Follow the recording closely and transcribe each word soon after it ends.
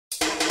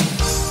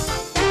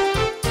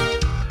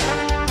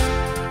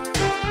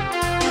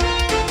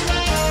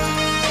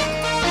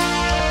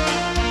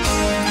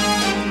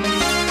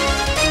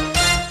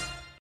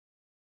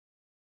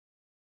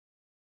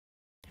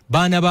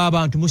baana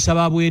b'abantu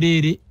musaba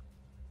bwerere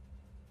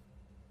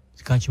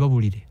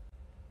kanchibabulire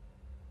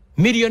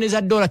milioni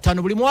za dola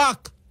 5 buli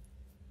mwaka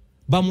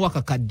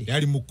bamuwaka kadde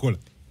yali mukola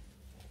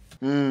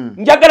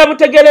njagala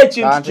mutegere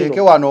ekintu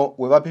anteke wano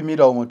we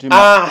bapimira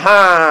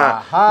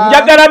omutima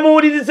njagala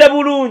muwulirize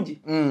bulungi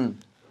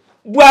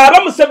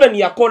bwaba Museveni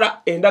yakola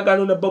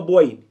endagaano na Bobi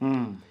Wine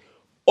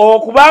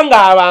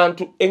okubanga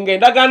abantu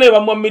endagaano eba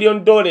 $1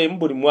 million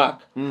buli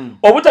mwaka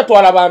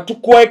obutatwala abantu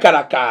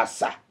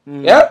kwekalakaasa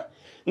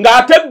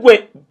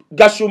ng'ategwe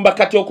Gashumba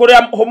kati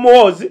Okolera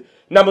homozi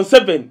na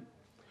Museveni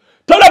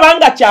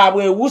tolabanga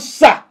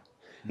kyabwewusa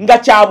nga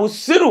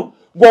kyabusiru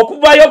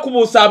gw'okuvayo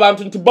kubuusa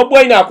abantu nti Bobi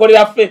Wine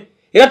akolera ffe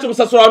era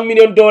tumusasula $1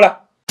 million.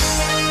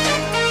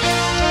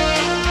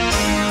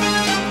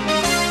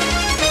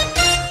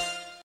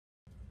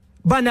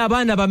 Bana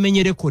abaana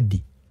bamenye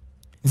rekodi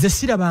nze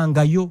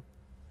sirabangayo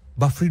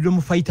ba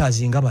freedom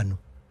fighters nga bano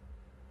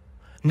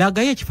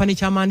nagaye ekifani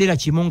kya Mandela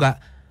kimu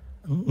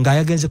nga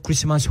yagenze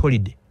Christmas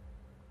holiday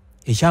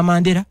ekya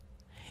Mandela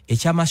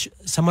ekya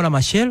Samora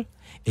Machel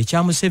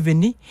ekya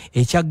Museveni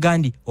ekya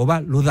Gandhi oba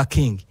Luther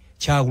King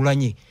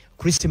kyagulanye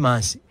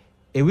Christmas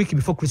a week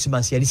before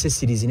Christmas yali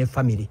series ne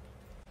family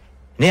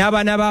ne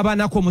abana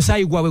babanako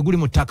omusayi gwawe guli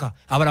mutaka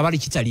abala bali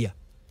kitalia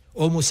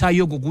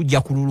omusayi ogwo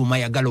gujja kululuma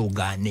yagala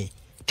ogane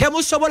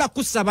temusobola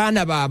kussa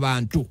baana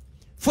b'abantu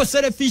for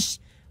selfish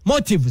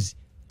motives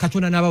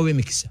katona nabawe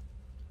mikisa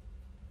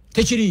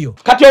tekiriyo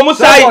kati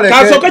omusayi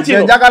kasoka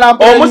kino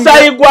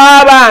omusayi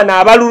gw'abaana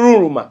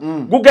abalululuma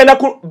gugenda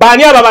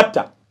bani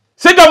ababatta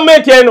si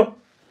gavumenti eno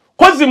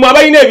kozi mu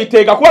abalina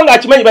ebiteega kubanga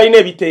akimanyi balina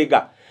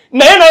ebiteega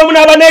naye nawe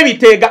munaba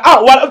n'ebiteega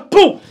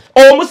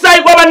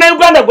omusayi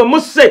gw'abannayuganda gwe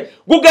musse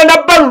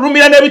gugenda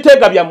balulumira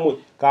n'ebiteega byammwe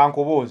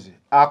kankubuuzi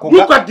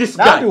look at this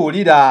guy.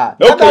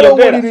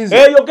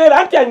 Yogera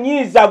anti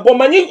anyiza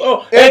gomanyi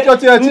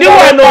ndi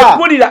wano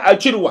okulira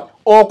akirwa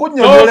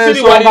okunyonyola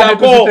ensonga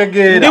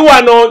nekuzitegeera ndi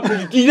wano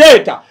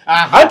direta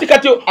anti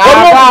kati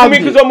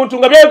omukumikiza omuntu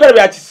nga byayogera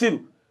bya kisiru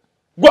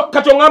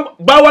kati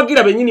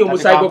bawagira benyini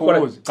omusayi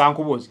gwokola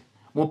kankubuuzi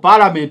mu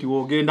parliament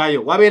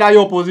wogendayo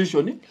wabeerayo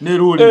opposition ne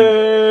rule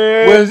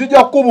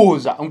wenzija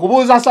kubuuza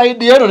nkubuuza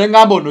side eno ne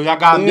ngambo no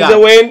yagambya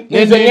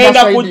nze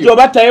ngenda kujjo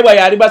batayebwa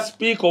yali ba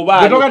speaker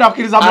oba ndogenda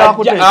kukiriza mwa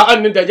kutesa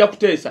ndaja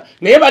kutesa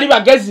naye bali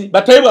bagezi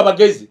batayebwa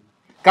bagezi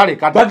kale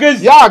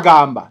bagezi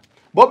yagamba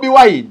Bobi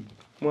Wine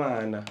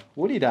mwana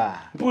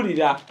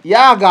mpulira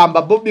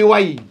yagamba Bobi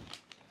Wine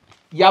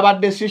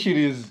yabadde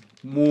series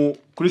mu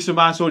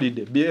Christmas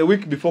holiday a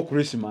week before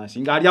Christmas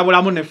ngali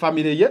abulamu ne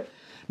family ye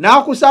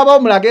nakusaba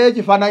omulage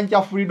ekifaananyi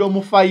kya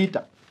freedom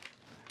fighter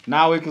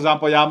nawe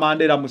example ya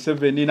Mandela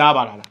Museveni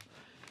n'abalala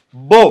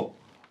bo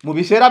mu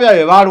biseera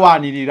byawe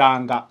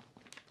balwaniriranga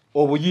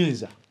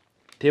obuyinza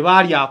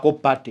tebalyako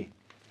pate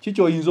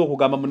kikyo oyinza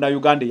okugamba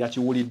Munnayuganda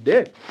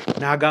yakiwulidde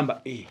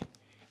n'agamba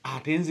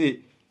ate nze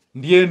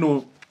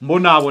ndieno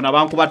mbonaabona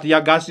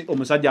bankubatiya gasi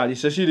omusajja ali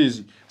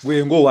series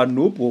gwengo wa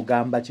nupu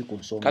ogamba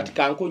kikunsonga kati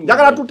kankonyo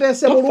njagala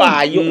tuteese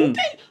bulungi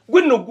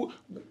gwino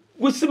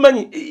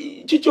gusimanyi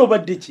kikyo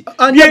obadde ki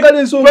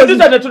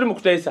producer ne tuli mu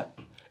kuteesa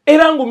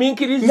era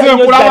nguminkiriza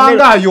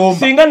nnyo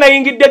singa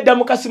nayingidde dda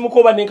mu kasimu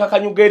koba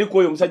nenkakanyuga eri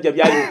kwoyo omusajja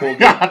byali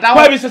mukoogera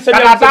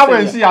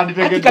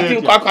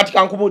kati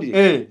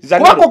kankubulire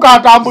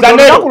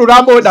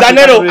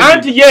Zanero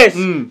anti yes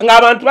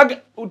ng'abantu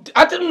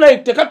ate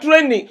teka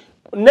training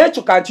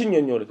nekyo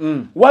kankinyonyole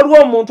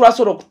waliwo omuntu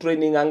asobola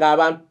okutraininga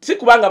ng'abantu si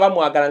kubanga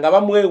bamwagala nga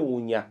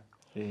bamwewuunya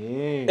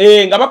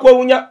nga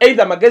bakwewuunya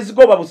either magezi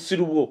go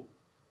babusiru bwo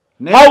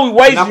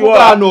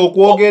nakugana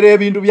okwogera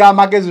ebintu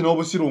by'amagezi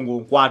n'obusirungu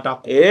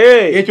nkwatako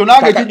ekyo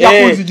nange kijja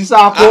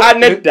kunzigisaako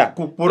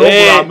ku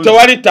program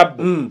tewali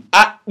tabu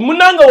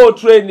munanga wo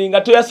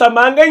traininga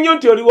toyasamanga ennyo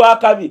nti oli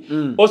wakabi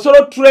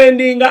osobola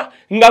traininga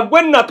nga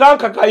gwe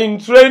nakankaka in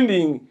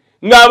training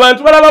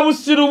ng'abantu balaba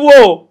busiru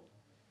bwo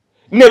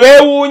ne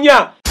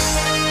beewuunya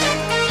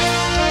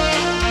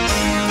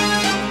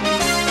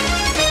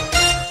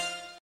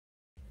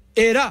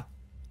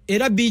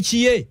era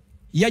biiki ye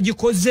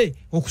yagikoze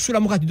okusula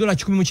mu kati dola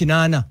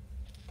 18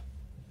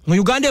 mu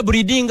Uganda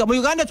breeding mu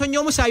Uganda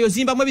tonyo omusaayo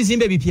zimba mu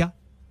bizimbe bipya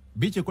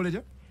biche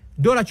koleja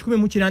dola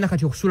 18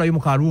 kati okusula yo mu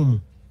karumu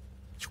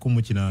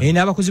 18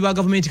 n'abakozi ba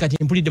government kati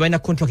impulide balina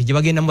contract gye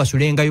bagenda mu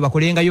basulengayo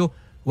bakolengayo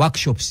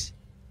workshops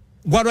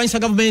gwalwanyisa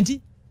government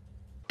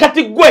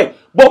kati gwe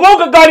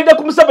boboga galida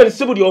ku Museveni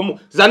si buli omu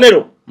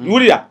Zanero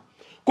yulira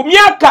ku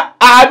myaka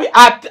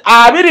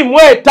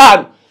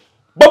 25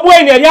 Bobi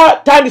Wine yali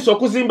atandise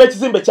okuzimba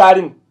ekizimbe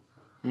kyalimu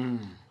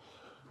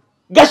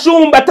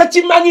Gashumba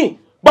takimanyi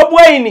Bobi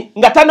Wine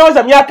nga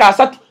tanaweza myaka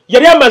 3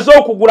 yali amaze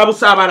okugula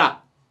busabala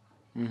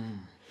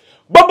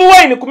Bobi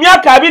Wine ku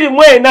myaka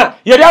 24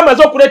 yali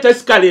amaze okuleta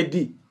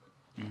escalade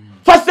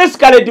first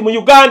escalade mu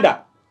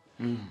Uganda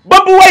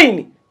Bobi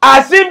Wine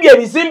azimbye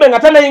ebizimbe nga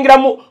tanayingira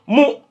mu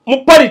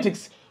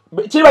politics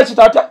kiriba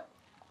kitata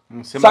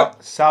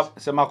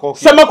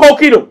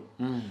semakokiro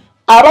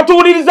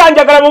abatuuliriza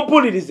njagala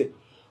mumpulirize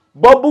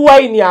Bobi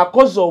Wine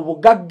akoze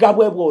obugagga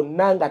bwe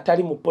bwonna nga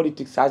tali mu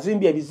politics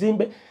azimbye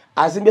ebizimbe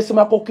azimbye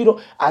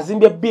Semakokiro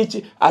azimbye beach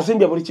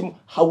azimbye buli kimu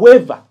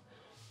however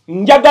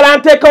njagala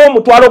nteekawo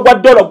omutwalo gwa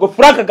dola gwe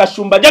Frank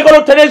Gashumba njagala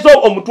oterezo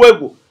omutwe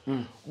gwo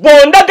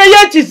bondaga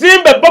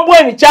y'ekizimbe Bobi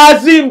Wine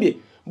kyazimbye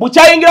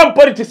bukyayingira mu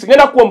politics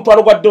ngenda kuwa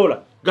omutwalo gwa dola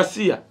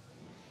Gasiya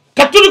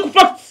katuli ku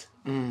facts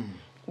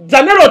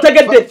Zanero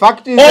otegedde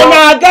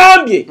ono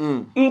agambye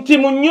nti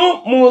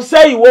mu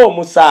nseyi wo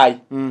musaayi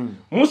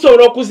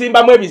musobola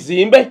okuzimbamu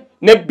ebizimbe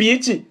ne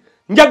biiki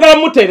njagala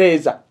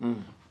mutereeza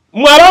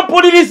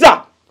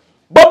mwabapuliriza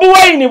Bobi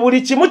Wine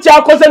buli kimu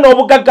kyakoze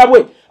n'obugagga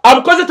bwe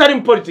abukoze tali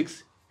mu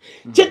politics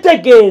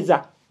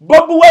kitegeeza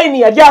Bobi Wine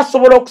yali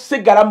asobola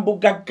okusigala mu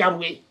bugagga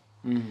bwe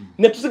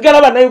ne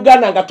tusigala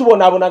bannayuganda nga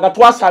tubonaabona nga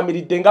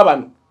twasaamiridde nga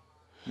bano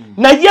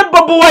naye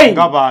Bobi Wine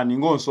ngabani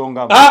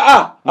ngonsonga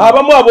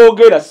abamu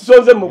aboogera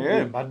sisonze mu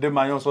badde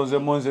manyo sonze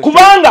monze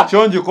kubanga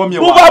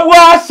buba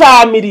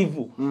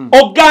bwasaamirivu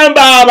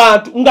ogamba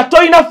abantu nga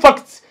toyina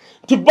facts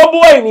nti Bobi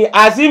Wine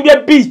azimbye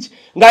beach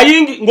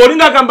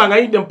ng'olinga agamba nga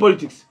yinde mu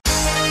politics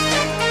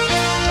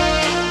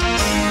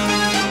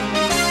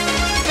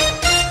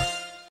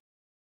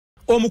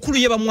omukulu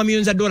ye bamuwa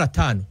millions za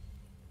 $5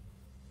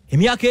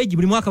 emyaka egi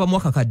buli mwaka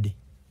bamwaka kadde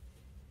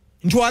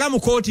ntwala mu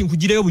kooti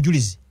nkugireyo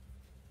bujulizi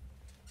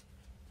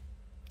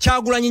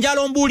Kyagulanyi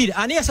njalo mbulire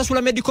ani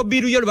yasasula medical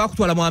bill yelo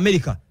bakutwala mu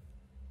America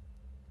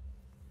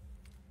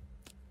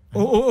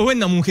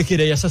owenna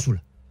munkekere yasasula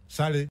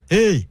sale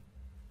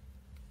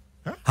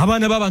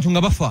abana babantu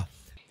nga bafa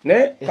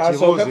ne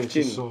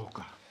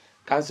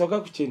kansoka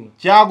ku kino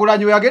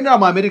Kyagulanyi yagendera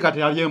mu America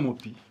teyali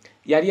MP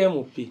yali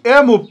MP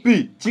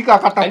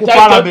kikakata ku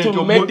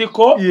parliament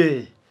medical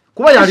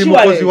kuba yali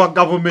mukozi wa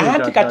government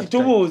anti kati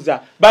tubuuza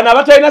bana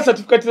batalina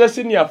certificate za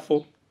senior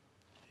fo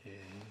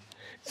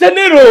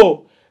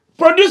senero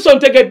producer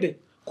ntegedde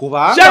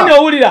kubanga Shani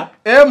owulira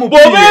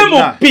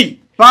MP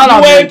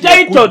you were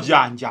entitled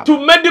to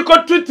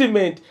medical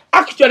treatment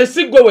actually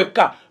sigwe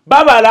weka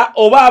babala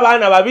oba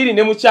abaana babiri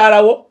ne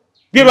mukyalawo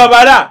bye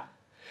babala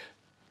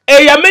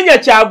eyamenya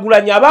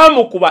Kyagulanyi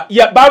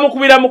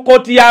bamukubira mu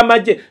kooti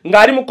y'amagye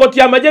ng'ali mu kooti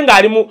y'amagye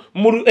ng'ali mu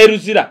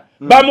eruzira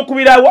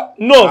bamukubira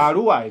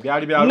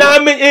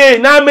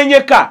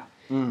n'amenyeka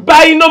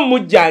balina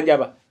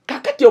omujjanjaba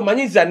kakati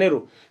omanyiza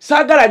nero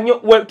sagala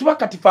nnyo tuba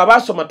katifu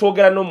abaasoma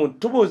twogera n'omuntu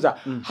tubuuza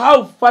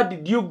how far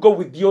did you go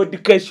with your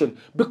education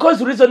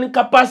because reasoning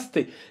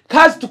capacity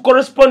has to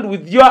correspond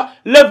with your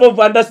level of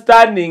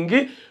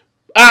understanding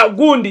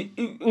gundi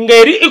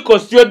ngeri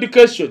equals to your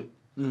education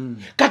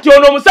kati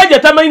ono omusajja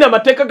tamanyina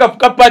amateeka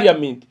gafuka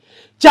parliament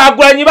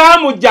Kyagulanyi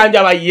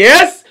bamujjanjaba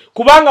yes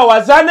kubanga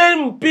wazana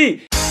MP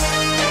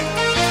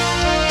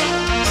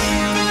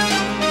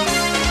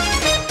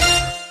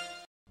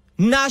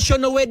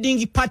National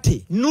Wedding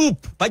Party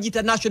NUP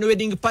bagita National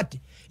Wedding Party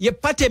ye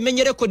party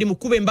emenye record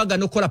mukube embaga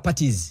nokola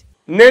parties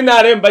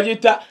NRM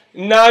bagita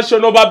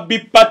National Babbi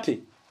Party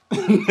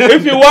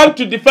if you want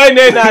to define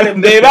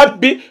NRM they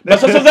babbi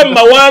basosoze mu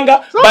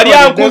mawanga bali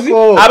ankuzi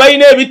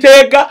abayina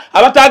ebiteeka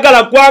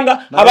abatagala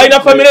kwanga abayina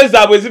family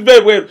zaabwe zive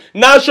ebweru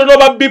National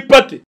Babbi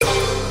Party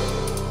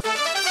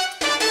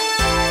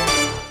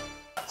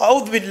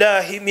أعوذ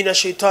بالله من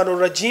الشيطان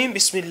الرجيم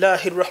بسم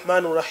الله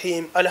الرحمن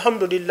الرحيم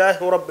الحمد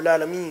لله رب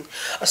العالمين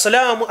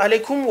السلام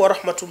عليكم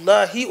ورحمة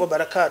الله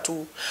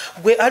وبركاته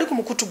bwe aliku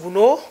mukutu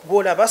guno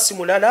gola basi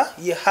mulala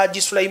ye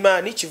Haji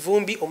Sulaimani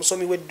Kivumbi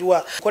omusomi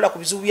weddwa kola ku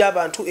bizibu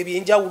by'abantu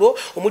ebyenjawulo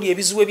omuli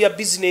ebizibu ebya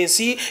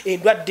business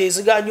endwadde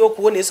eziganyo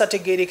okuwonesa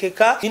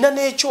tegerekeka nina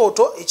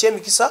n'ekyoto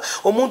ekyemikisa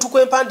omuntu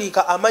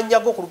kwempandiika amannya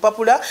go ku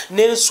lupapula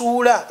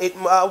n'ensuula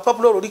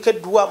olupapula olwo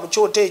likeddwa mu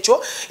kyoto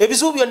ekyo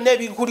ebizibu byonna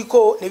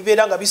ebikuliko ne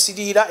bibeera nga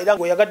bisirira era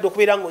ngo yagadde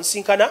okubeera ngo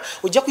nsinkana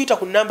ojja kuyita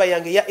ku namba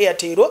yange ya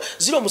Airtel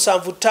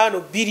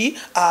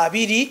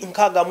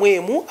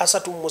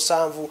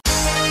 0752206337.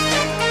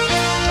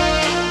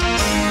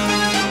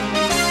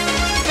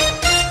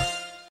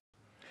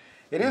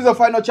 It is the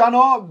final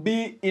channel,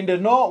 Be in the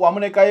Know,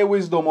 wamune Kaye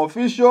Wisdom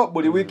Official,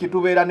 buli wiki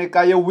tubeera ne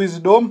Kaye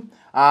Wisdom,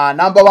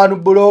 number 1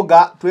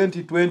 blogger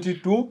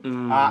 2022,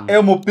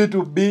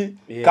 MP2B,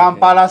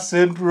 Kampala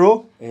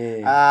Central.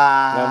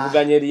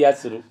 Namuganye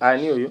Eliasuru,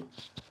 ani oyo?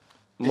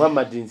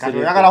 Muhammad Nsere.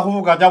 Yagala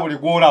kuvuga jabuli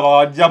gwola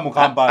bawajja mu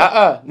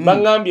Kampala.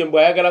 Bangambye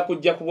mbwa yagala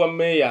kujja kuba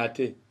meya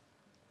ate.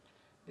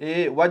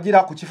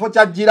 Wajira ku kifo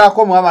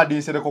kyajjirako Muhammad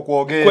Nsere ko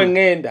kwogera.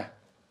 Kwengenda.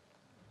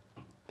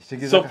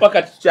 So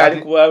paka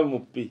tukyali kuba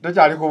mupi.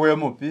 Tukyali kuba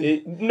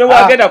mupi. Ne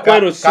wagenda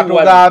kwero siwa.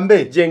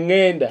 Tugambe.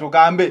 Jengenda.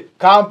 Tugambe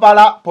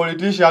Kampala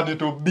politician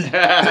to be.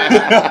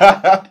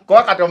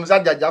 Kwa kati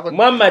omusajja jako.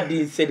 Muhammad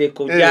Nsere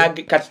ko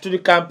jage kati tuli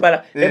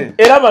Kampala.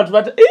 Era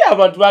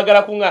abantu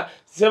bagala kunga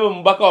sebo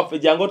mbaka waffe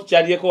jango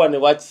tukyaliyeko wane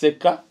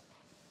wakiseka.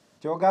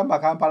 Kyogamba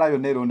Kampala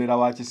yonna erondera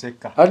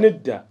wakiseka.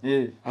 Anedda.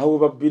 Awo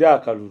babbira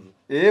akalulu.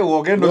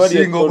 Wogendo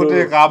singa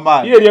okuteeka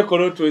amaani. Ye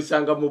lyekolo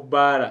tuyisanga mu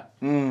bbaala.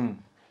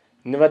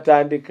 Ne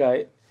batandika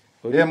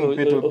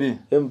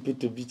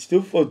MP2B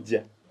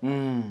kitufojja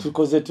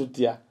tukoze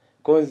tutya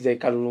konze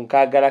kalulu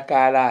nkagala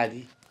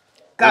kalaali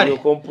kale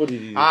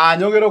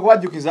nyongero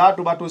kwajjukiza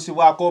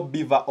tubatuusibwako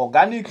Biva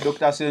Organic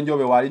Dr.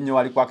 Senjobe wali nnyo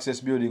wali ku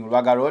Access Building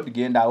Lubaga Road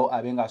gendawo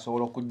abenga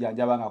asobola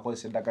okujjanjaba nga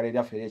akozesa eddagala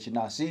eryaffe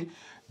ery'ekinasi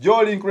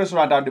Jolink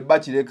Restaurant and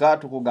Bachireka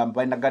tukugamba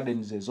balina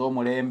gardens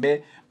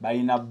ez'omulembe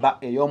balina ba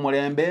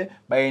ey'omulembe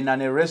balina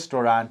ne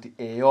restaurant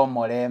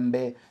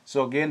ey'omulembe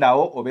so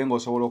gendawo obenga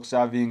osobola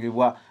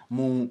okusavingibwa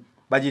mu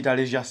Bagita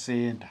Leisure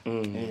Center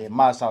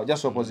Masa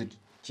just opposite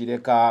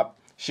Kireka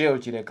Sheo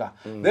Kireka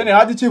then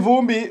Haji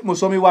Kivumbi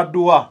musomi wa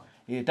dua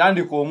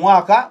etandika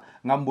omwaka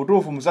nga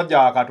mbutuufu musajja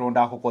wa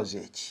Katonda akokoze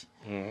eki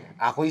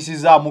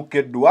akuyisiza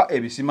mukeddwa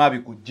ebisima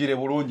bikujjire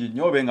bulungi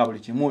nnyo benga buli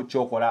kimu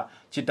kyokola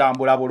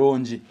kitambula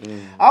bulungi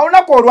awo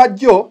nako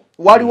olwajjo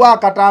waliwo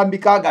akatambi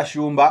ka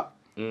Gashumba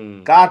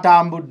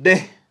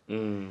katambudde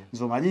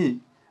nzomanyi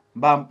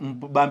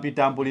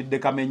bampitambulidde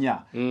kamenya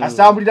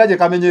kasambulira gye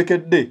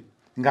kamenyekedde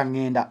nga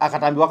ngenda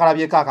akatambi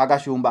wakalabyeko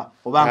akagashumba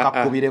oba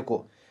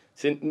nkakubireko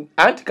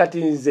anti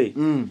kati nze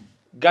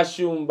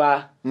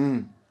Gashumba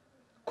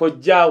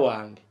kojja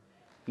wange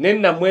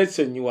nenna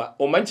mwesonyiwa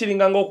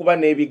omanyikiringa ng'okuba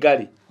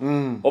n'ebigali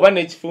oba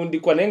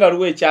n'ekifundikwa naye nga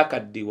luwa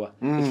ekyakaddiwa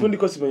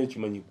ekifundikwa simanyi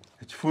kimanyibwa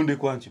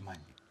ekifundikwa nkimanyi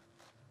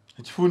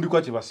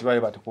ekifundikwa kibasibaye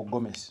bati ku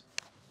gomesi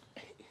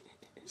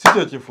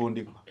sikyo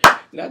kifundikwa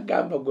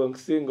nagamba gwe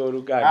nkusinga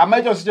oluganda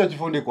amaikyo sikyo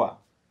kifundikwa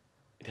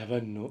ndaba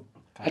nno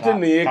ate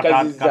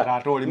neyekaziza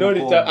ate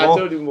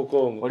oli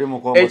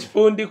mukongo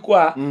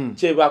ekifundikwa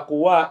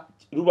kyebakuwa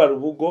luba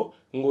lubugo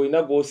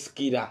ng'olina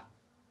gw'osikira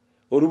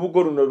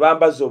olubugo luno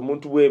lwambaza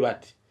omuntu bwe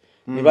bati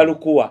ne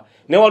balukuwa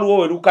ne waliwo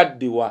we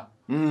lukaddiwa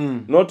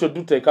n'otyo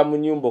duteeka mu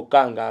nnyumba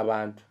okkanga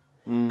abantu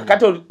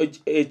kakati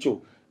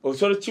ekyo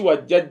osobola kiwa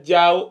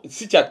jjajjaawo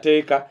si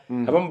kyateeka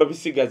abamu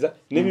babisigaza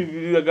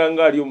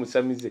n'ebibiraganga ali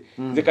omusamize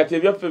nze kati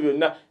ebyaffe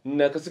byonna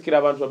nakasikira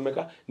abantu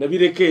bameka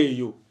nabireka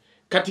eyo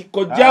kati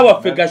kojja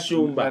waffe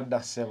Gashumba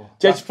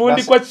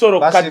kyekifundikwa kisobola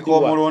okukaddiwa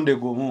omulundi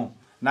gumu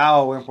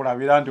naawe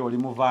wenkulabira nti oli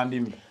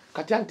muvandimbi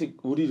kati anti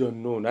uliro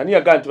nno ani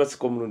yagaa nti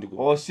basika omulundi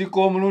gumu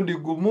osika omulundi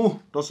gumu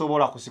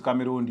tosobola kusika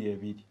mirundi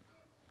ebiri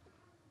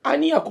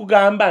ani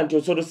yakugamba nti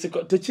osobola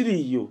sika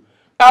tekiriyo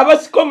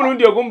abasika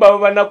omulundi ogumu baba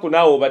banaku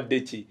naawe obadde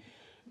ki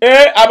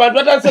abantu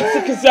batandise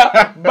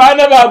kusikisa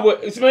baana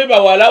baabwe simanyi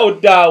bawala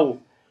oddaawo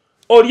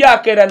oli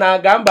akeera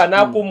n'agamba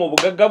n'akuuma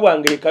obugagga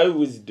bwange lekayo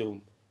wisdom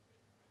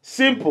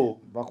simple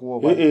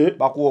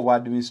bakuwa bwa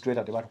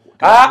administrator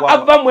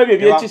avamu ebyo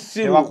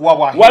byekisiru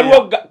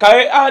waliwo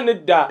Kaye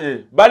nedda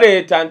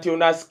baleeta nti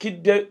ono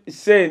asikidde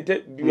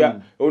sente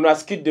ono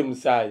asikidde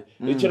musaayi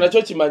ekyo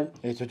nakyo kimanyi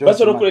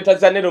basobola okuleeta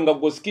zanero nga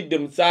gwosikidde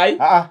musaayi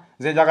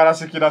nze njagala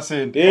sikira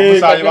sente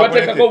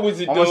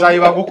omusaayi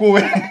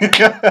bagukuwe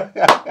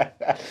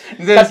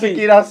nze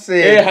sikira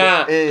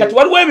sente kati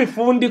waliwo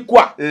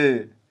ebifundikwa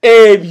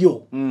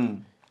ebyo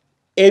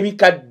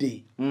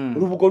ebikadde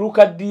lubugo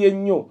lukaddiye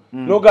nnyo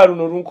noga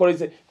luno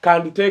lunkoleze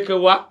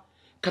kanduteekewa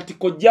kati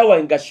kojja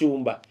wa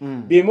Gashumba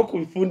bimu ku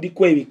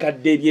bifundikwa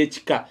ebikadde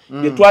ebyekika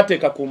bye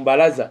twateeka ku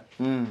mbalaza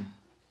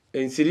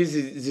ensiri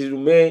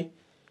zirume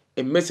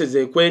emmese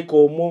zekweka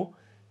omwo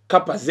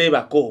kapa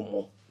zeebaka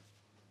omwo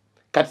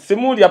kati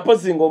simuuli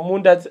apozinga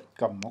omunda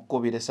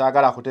kamukubire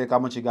saagala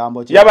kuteekamu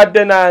kigambo kye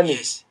yabadde naani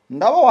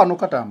ndaba wano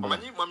katambula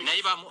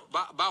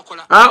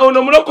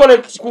ono mulokole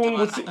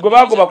kungusi gwe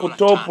bagoba ku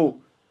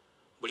toopu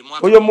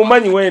oyo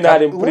mumanyi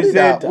wenaale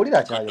mpulizenta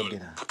ulira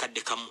kyayogera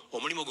kakadde kamu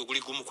omulimu gwe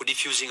guli gumu ku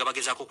diffusing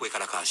abagezaako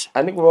kwekalakaasa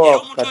ani kuba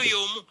omuntu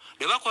oyo omu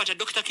bwe bakwata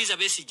Dr. Kiza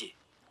Besigye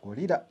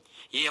ulira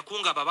ye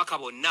yakunga ababaka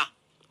bonna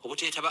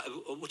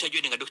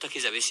obutajwedenga Dr.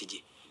 Kiza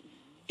Besigye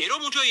era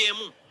omuntu oyo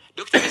emu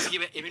Dr.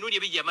 Besigye emirundi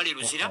ebijja yamala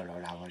eruzira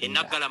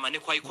enaggalama ne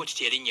kwa ikooti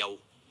teyalinnyawo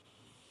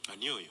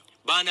ani oyo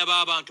baana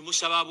b'abantu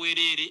musaba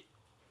bwereere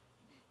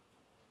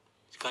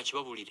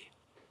kakibabulire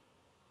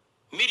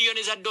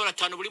miliyoni za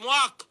 $5 buli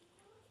mwaka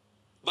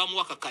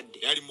bamuwaka kadde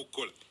yali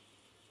mukola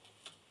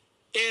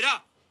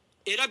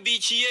era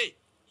bichi ye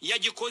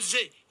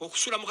yagikoze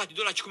okusula mu kati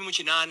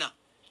 $118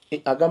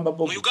 agamba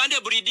Bobi mu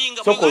Uganda breeding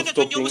mu Uganda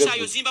tonyo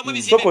musayo zimba mu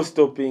bizime soko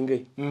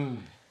stopping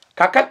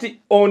kakati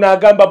ono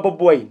agamba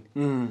Bobi Wine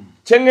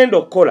kyengenda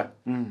okukola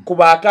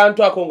kuba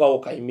akantu ako nga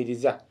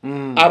okayimiriza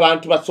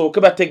abantu basooke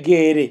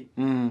bategeere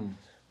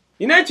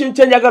ina ekintu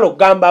kyenjagala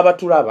okugamba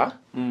abatulaba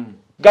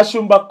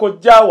Gashumba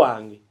kojja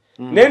wange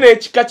nene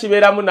ekika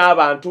kibeeramu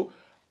n'abantu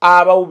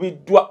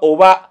abawubiddwa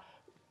oba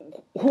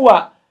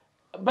huwa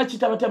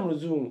bakita batya mu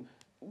luzungu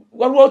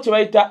waliwo kye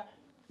bayita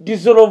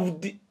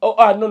dissolved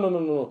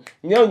no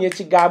nyeonye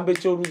ekigambo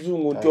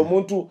eky'oluzungu nti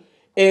omuntu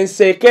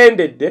ensi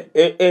ekendedde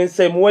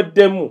ensi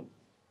emuweddemu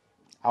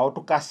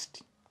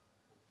outcast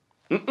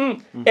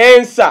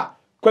ensa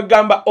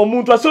kwegamba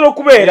omuntu asobola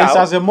okubeera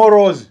ensa ze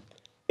morals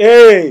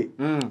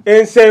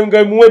ensi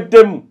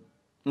emuweddemu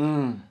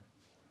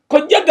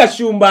kojja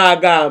Gashumba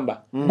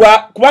agamba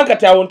kubanga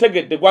tawo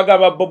ntegedde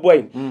gwagamba Bobi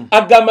Wine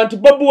agamba nti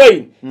Bobi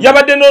Wine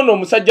yabadde noono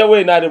omusajja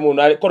wenaale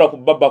muno akola ku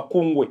baba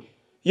kungwe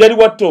yali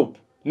wa top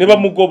ne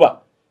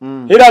bamugoba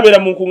era abeera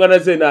mu nkungana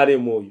zenaale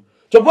mwoyo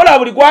kyopola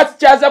buli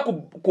gwakyaza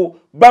ku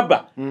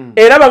baba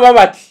era baba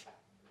bati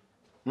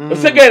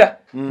osegera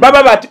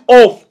baba bati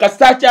off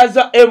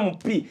kasitachaza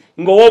MP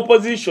ngo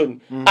opposition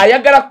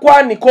ayagala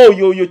kwanika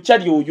oyo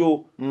chali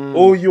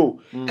oyo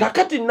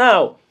kakati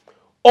now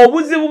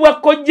obuzibu bwa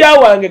kojja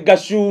wange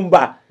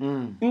Gashumba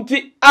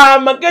nti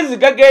amagezi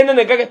gagenda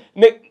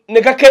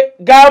ne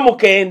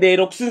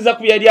gamukendera okusinza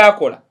ku yali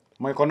akola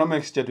mu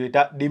economics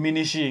chetwita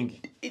diminishing.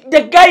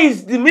 The guy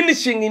is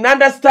diminishing in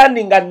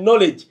understanding and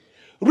knowledge.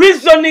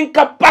 Reasoning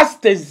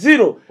capacity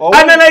zero.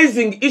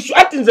 Analyzing issue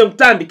atinze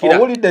mutandikira.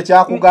 Owulidde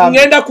kyakugamba.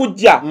 Ngenda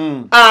kujja.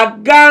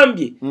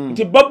 Agambye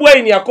nti Bobi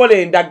Wine yakola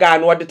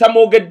endagaano wadde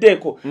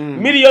tamwogeddeko $1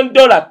 million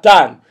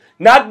 5.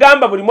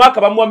 N'agamba buli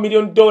mwaka bamuwa $1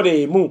 million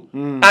 1.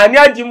 Ani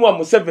agimuwa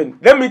mu 7.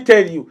 Let me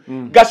tell you.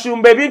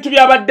 Gashumba ebintu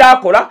by'abadde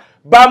akola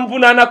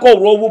bamuvunaanako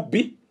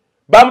olw'obubbi.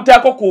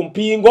 Bamutaako ku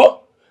mpingo.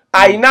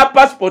 Aina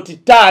passport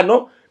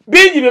 5.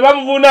 Bingi be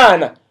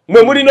bamuvunaana.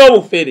 Mwe muli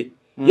n'obufere.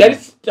 Yali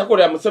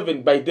takola mu 7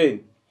 by then.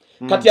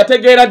 Kati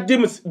yategeera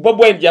Dims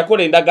Bobi Wine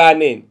yakola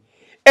endagaano eno.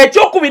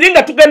 Ekyokubiri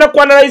nga tugenda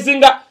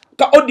kuanalyzinga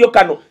ka audio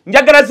kano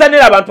njagala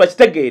zanira abantu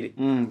bakitegeere.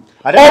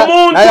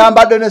 Omuntu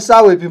nayambadde ne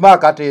sawe epima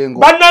akatengo.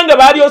 Bannange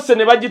baali ose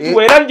ne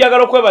bagituwa era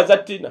njagala okwebaza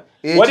Tina.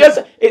 Wali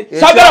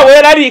sagala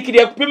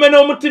weeraliikirye kupima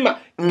n'omutima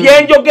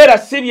byenjogera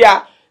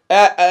sibya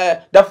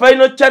the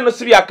final channel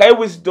sibya Kaye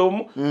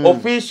Wisdom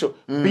official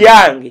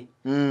byange.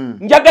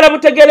 Njagala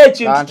mutegere ekintu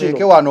kino.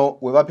 Kanteke wano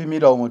we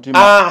bapimira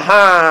omutima.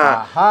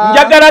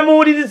 Njagala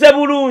muwulirize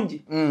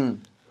bulungi.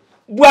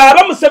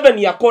 Bwaba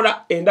Museveni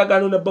yakola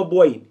endagaano na Bobi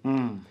Wine.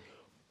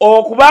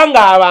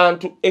 Okubanga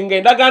abantu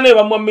endagaano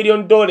ebamuwa $1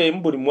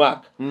 million buli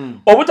mwaka.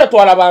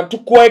 Obutatwala abantu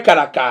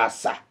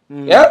kwekalakaasa.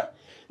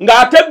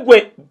 Ng'ate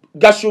gwe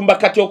Gashumba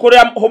kati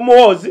okolera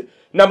homuwozi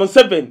na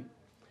Museveni.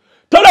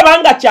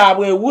 Tolabanga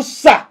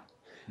kyabwewusa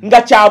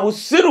nga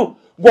kyabusiru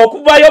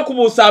gw'okuvayo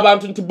okubuusa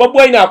abantu nti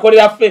Bobi Wine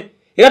akolera ffe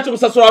era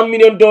tumusasula $1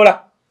 million.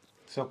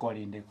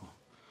 Sokolindeko.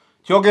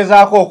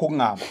 Kyogezaako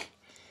okuŋŋamba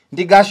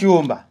nti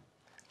Gashumba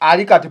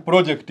ali kati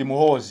project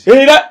muhozi.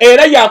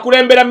 Era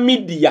yakulembera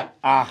media.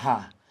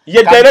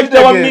 Ye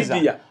director wa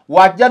media.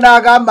 Wajja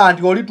n'agamba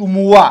nti oli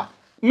tumuwa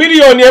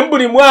 $1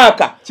 buli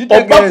mwaka.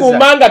 Oba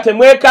kumanga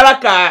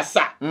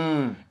temwekalakaasa.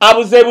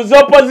 Abuzeebuze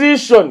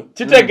opposition.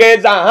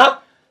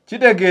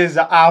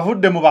 Kitegeeza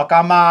avudde mu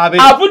bakama abe.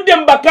 Avudde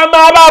mu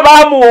bakama abe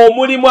abaamu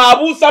omulimu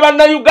abuusa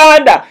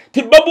bannayuganda.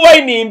 Ti Bobi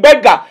Wine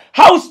mbega.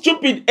 How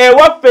stupid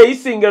ewaffe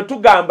isinge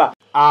tugamba.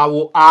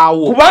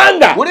 Awo.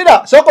 Kubanga.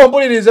 Wulira soko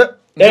mpulirize.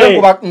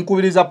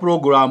 Nkubiriza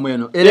programu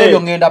eno. Era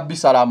eyo ngenda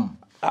bisalamu.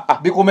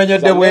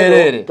 Bikumenyedde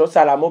bwerere.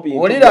 Tosalamu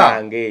bintu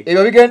byange.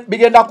 Ebyo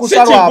bigenda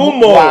kusalwa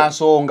mu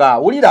nsonga.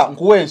 Wulira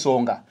nkuwa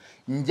ensonga.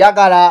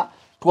 Njagala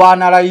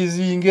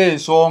twanalizinga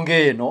ensonga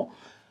eno.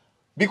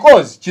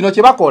 Because kino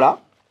kye bakola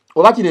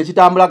oba kino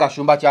ekitambula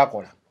Gashumba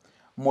kyakola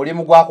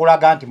mulimu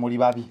gwakulaga nti muli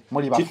babi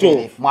muli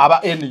bafere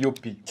mwaba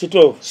NUP.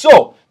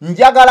 So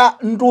njagala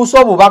ntuusa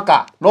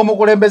obubaka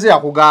n'omukulembeze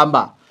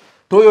yakugamba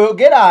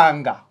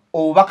toyogeranga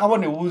obubaka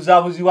bone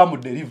buzabuziwa mu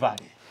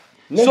delivery.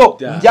 So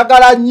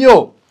njagala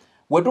nnyo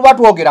we tuba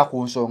twogera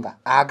ku nsonga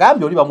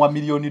agambye oli bamwa $1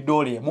 million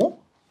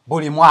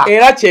buli mwaka.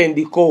 Era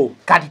kyendiko.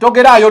 Kati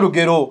togeraayo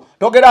lugero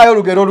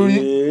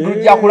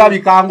lujja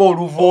kulabikanga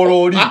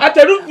oluvoolo oli.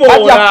 Ate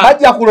luvoola.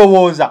 Bajja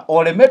kulowooza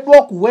olemeddwa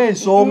okuwa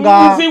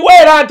ensonga.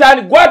 Nziweera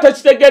ntani gwata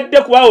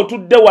kitegedde kuba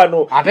otudde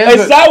wano.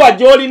 Essaawa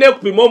gy'olina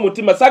okupima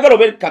omutima saagala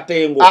obe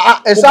katengo.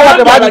 Essaawa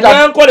tebagita.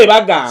 Banyankole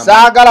bagamba.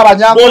 Saagala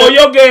banyankole.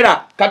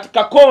 Bw'oyogera kati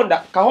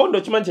kahondo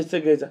okimanyi kye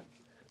kitegeeza.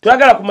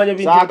 Twagala kumanya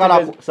bintu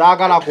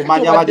saagala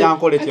kumanya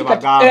banyankole kye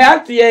bagamba.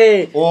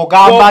 Ati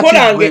ogamba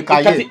kigwe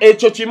Kaye. Kati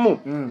ekyo kimu.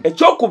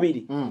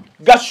 Ekyokubiri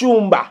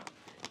Gashumba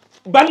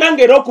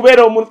bannange era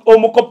okubeera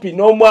omukopi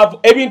n'omwavu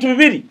ebintu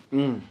bibiri.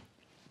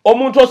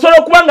 Omuntu osobola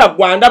okuba nga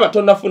gwandaba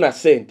tonnafuna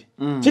ssente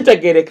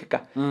kitegeerekeka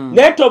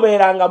naye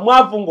tobeeranga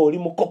mwavu ng'oli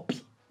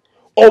mukopi.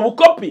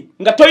 Obukopi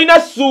nga tolina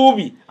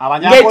ssuubi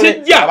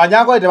ng'ekijja.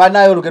 Abanyankole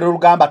tebalinayo olugero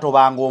olugamba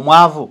tobanga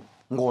omwavu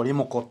ng'oli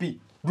mukopi.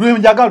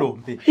 Njagala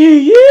ompe.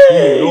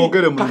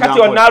 Kakati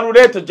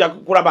wanaaluleeta ojja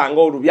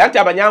kulabanga olubi anti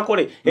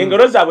abanyankole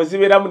engero zaabwe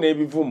zibeeramu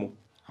n'ebivumo.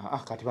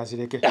 Kati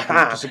bazireke.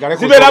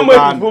 Zibeeramu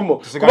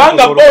ebivumo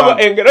kubanga bo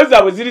engero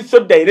zaabwe ziri so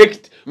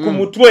direct ku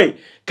mutwe.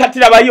 Kati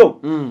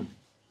labayo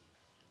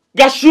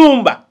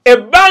Gashumba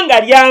ebbanga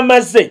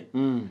lyamaze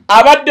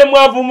abadde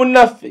mwavu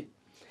munnaffe.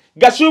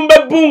 Gashumba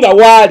ebbunga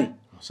waali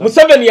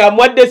Museveni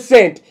yamuwadde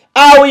ssente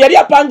awo yali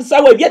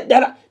apangisawo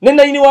ebyeddala ne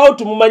nayini waawo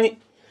tumumanyi.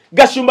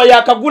 Gashumba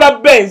yakagula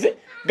benze.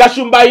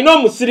 Gashumba alina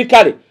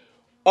omusirikale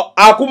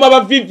akuuma ba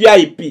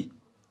VVIP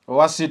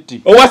owa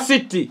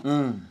city.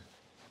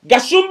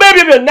 Gashumba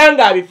ebyo byonna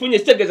ng'abifunye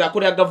kitegeeza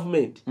akolera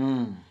gavumenti.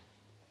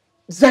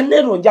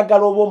 Zanero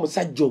njagala oba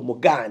omusajja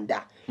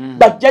omuganda.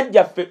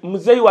 Bajjajjaffe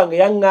muzeeyi wange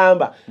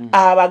yaŋŋamba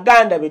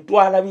abaganda be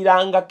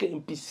twalabirangako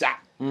empisa.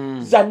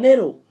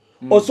 Zanero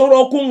osobola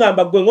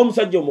okuŋŋamba gwe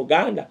ng'omusajja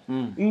omuganda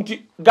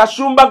nti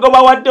Gashumba gwe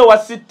bawadde owa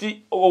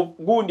city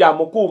gundi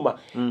amukuuma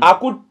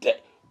akutte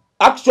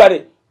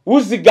actually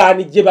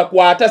uzigani gye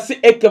bakwata si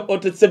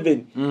AK-47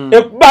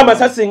 ekuba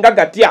amasasi nga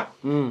gatya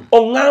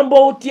oŋŋamba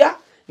otya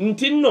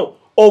nti nno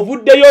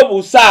ovuddeyo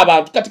obuusa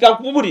abantu kati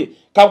kakubulire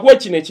kakuwe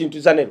kino ekintu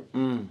zanero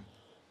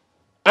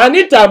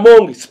Anita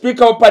Among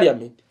speaker of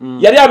parliament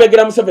yali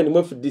abegera Museveni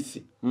mu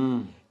FDC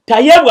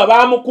tayebwa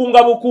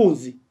bamukunga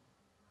bukunzi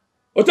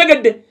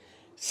otegedde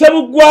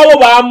sebugwawo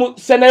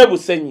bamusenayo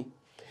busenyi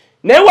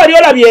naye wali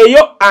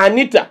olabyeyo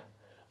Anita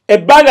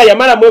ebbanga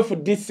yamala mu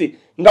FDC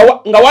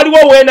nga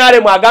waliwo wenale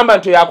mwagamba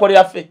nti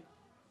yakolera ffe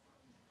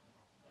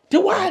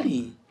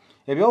tewali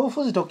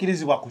ebyobufuzi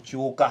tokkirizibwa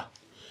kukyuka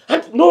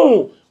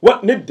no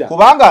nedda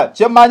kubanga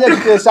kyemmanya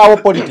kiteesaawo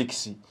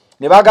politics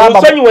ne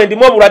bagamba musenyi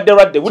wendimu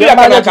obulwadde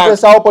kyemmanya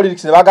kiteesaawo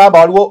politics ne bagamba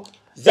waliwo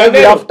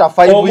after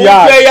 5 years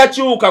omuntu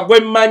eyakyuka gwe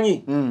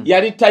mmanyi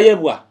yali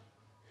tayebwa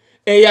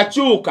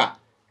eyakyuka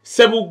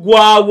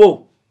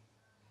sebugwawo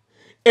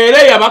era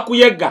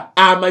yabakuyega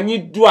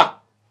amanyiddwa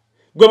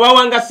gwe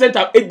bawanga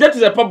center that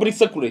is a public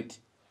secret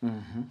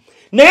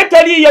naye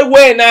taliyo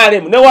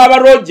wenaalemu ne waba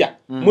roja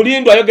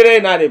mulindo ayogera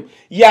enaalemu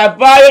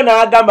yavaayo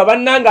n'agamba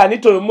bannanga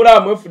Anita oyo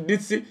mulaba mu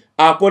FDC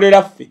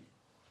akolera ffe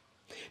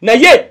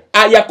naye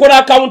yakola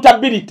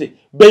accountability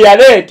be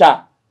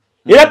yaleeta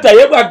era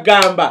tayebwa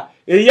gamba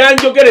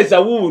eyanjogereza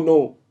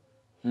wuuno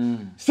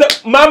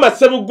mama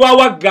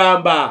sebugwawo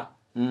agamba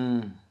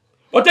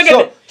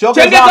otegede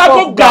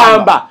kyengezaako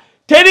gamba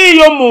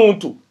teriyo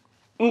muntu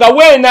nga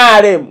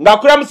wenaalemu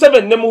ng'akolera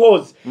Museveni ne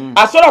Muhoozi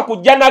asobola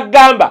kujja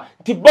n'agamba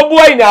nti Bobi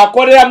Wine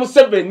akolera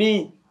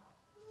Museveni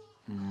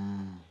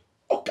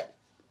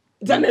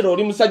zanero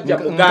oli musajja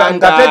muganda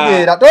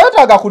ngategeera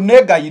toyetaaga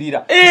kunneegayirira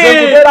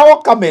nkuteerawo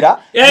kamera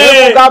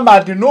nekugamba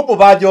nti nubu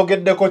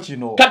baajogeddeko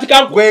kino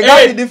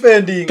gwegandi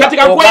defending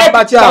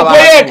ogamba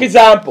kakweyo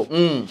example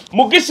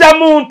Mugisha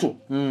muntu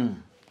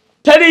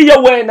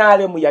teriyo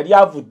wenaalemu yali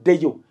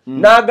avuddeyo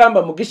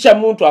n'agamba Mugisha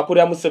muntu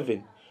akolera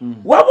Museveni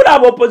wabula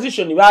aba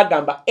opposition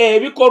bagamba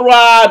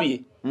ebikolwa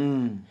bye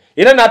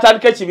era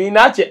n'atandika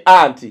ekibiina kye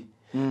anti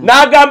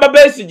n'agamba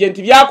Besigye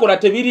nti byakola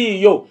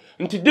tebiriiyo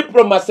nti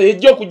diplomacy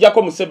ejja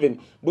okujjako Museveni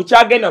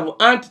bukyagenda mu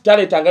anti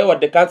taleetangayo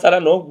wadde kansala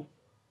n'ogu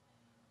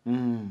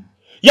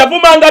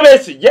yavumanga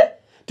Besigye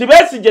ti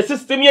Besigye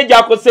system ye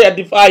gyakose ya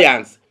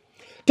defiance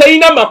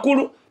teyina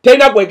makulu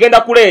teyina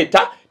gwegenda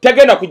kuleeta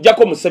tegenda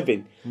kujjako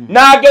Museveni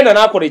n'agenda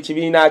n'akola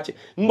ekibiina kye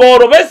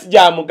ng'olwo Besigye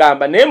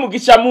amugamba naye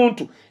Mugisha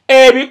muntu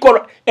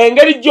ebikola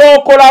engeri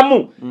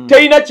gy'okolamu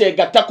teyina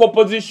kyegattako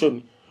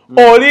opposition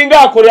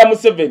olinga akolera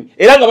Museveni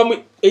era nga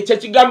ekyo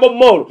kigambo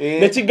molo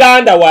ne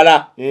kiganda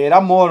wala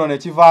era molo ne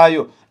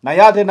kivaayo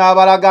naye ate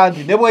n'abalaga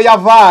nti ne bwe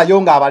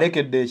yavaayo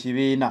ng'abalekedde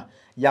ekibiina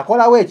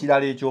yakolawo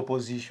ekirala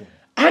eky'opposition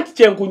anti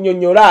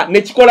kyenkunyonnyola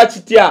ne kikola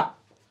kitya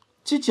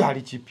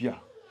kikyali kipya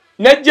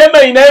ne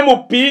Jemei naye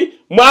mupi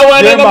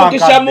mwawananga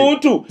Mugisha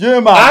muntu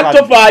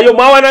antofaayo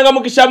mwawananga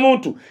Mugisha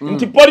muntu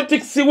nti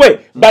politics we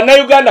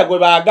bannayuganda gwe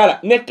baagala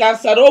ne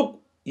kansalo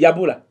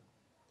yabula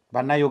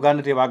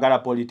bannayuganda tebaagala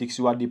politics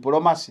wa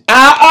diplomacy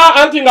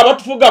anti nga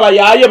batufuga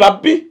bayaye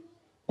babbi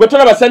gwe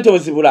tolaba ssente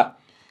wezibula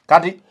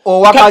kati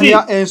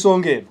owakanya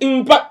ensonga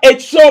eno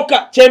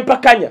ekisooka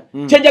kyempakanya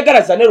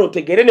kyenjagala zanero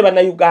otegeere ne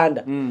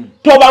bannayuganda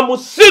toba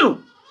musiru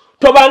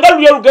tobanga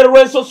lulyo lugero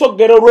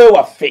lw'ensosogero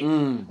lwewaffe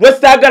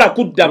lwesitaagala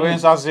kuddamu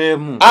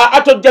lwensazeemu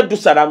atojja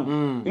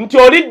ddusalamu nti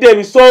olidde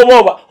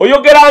ebisoobooba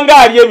oyogeranga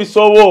ali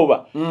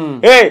ebisoobooba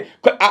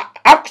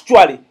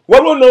actually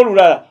waliwo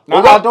n'olulala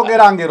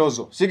atogera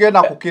ngerozo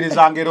sigenda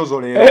kukkiriza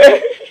ngerozo leero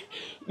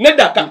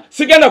neddaka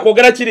sigenda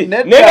kwogera kiri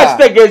naye nga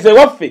kitegeeza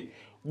ewaffe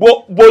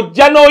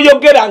bw'ojja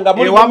n'oyogera nga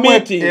muli mu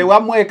meeting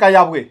ewamu eka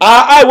yabwe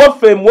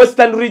ewaffe mu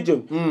western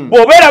region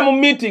bw'obeera mu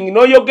meeting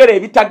n'oyogera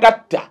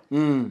ebitagatta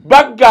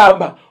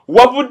bagamba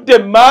wavudde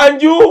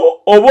manju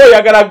oba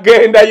oyagala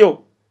gendayo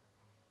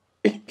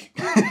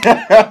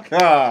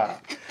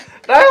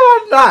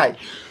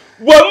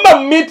bw'omba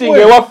mu meeting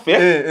ewaffe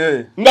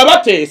nga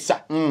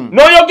bateesa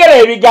n'oyogera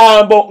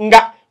ebigambo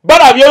nga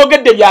balabye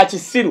oyogedde bya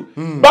kisiru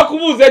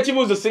bakubuuza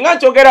ekibuuzo singa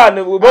nkyogera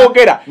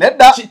boogera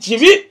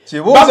kibi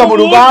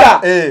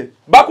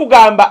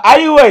bakugamba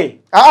ayiwe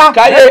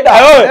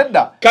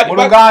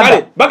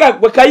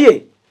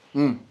Kaye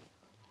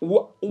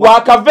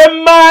wakava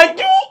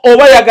emanju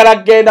oba yagala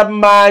genda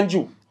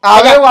mumanju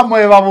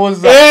abewamwe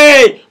babuuza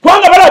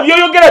kubanga balabye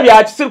oyogera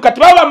bya kisiru kati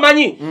baba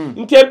bamanyi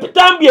nti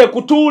empitambi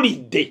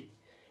ekutuulidde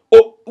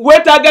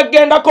wetaaga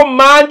gendako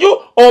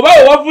manju oba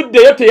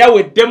wewavuddeyo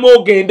teyaweddemu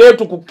ogendeyo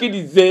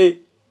tukukkirize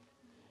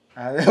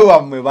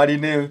abewamwe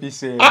balina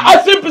empisa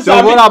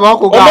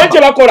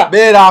omenche bakola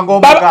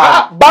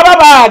baba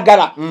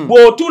baagala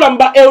bw'otuula mu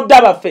ba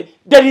elda baffe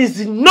there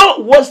is no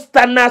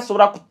western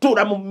asobola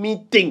kutuula mu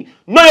meeting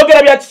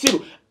noyogera bya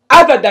kisiru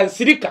other than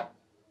sirika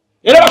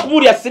era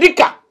bakubuulya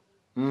sirika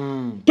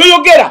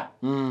toyogera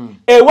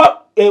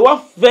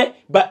ewaffe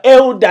ba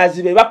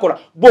elders be bakola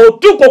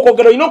bw'otuuka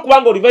okwogera olina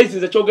okuba nga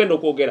olivaisinze kyogenda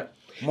okwogera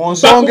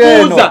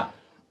bakubuuza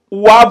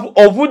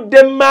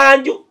ovudde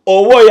manju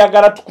oba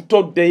oyagala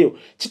tukutoddeyo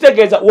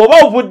kitegeeza woba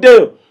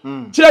ovuddeyo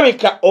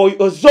kirabika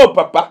ozzo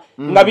papa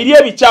nga biri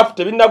ebikyafu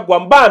tebinaggwa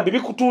mbambi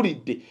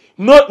bikutuulidde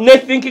ne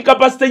thinking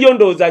capacity yo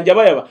ndowooza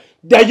njabayaba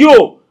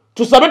ddayo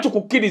tusabe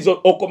tukukkiriza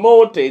okomewo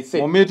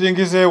oteese mu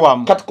meeting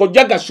zeewamu kati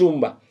kojja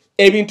Gashumba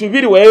ebintu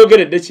biri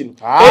weyogeredde kino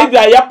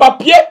either ya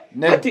papye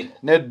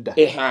nedda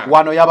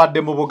wano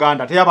yabadde mu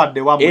Buganda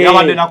teyabadde wammwe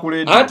yabadde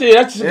nakuledi ate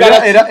era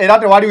kisigala era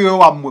tewaliwo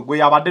wammwe gwe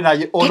yabadde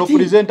naye ono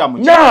presenter mu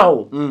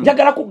now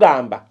njagala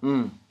kugamba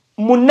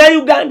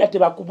Munnayuganda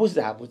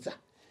tebakubuzaabuza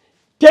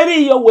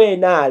teriyo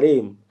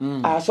weenaalemu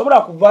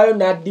asobola kuvaayo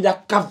n'addira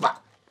cover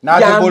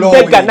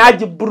yambega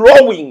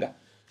n'agiblowinga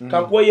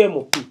kankuweyo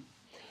MP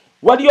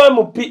waliyo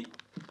MP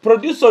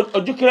producer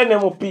ojjukire ne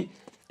MP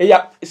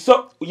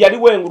so yali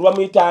wengulwa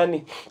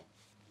muyitaani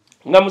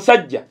nga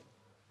musajja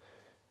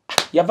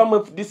yava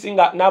mu FDC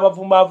nga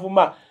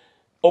n'abavuma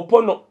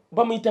opono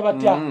bamuyita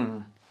batya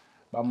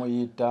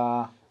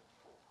bamuyita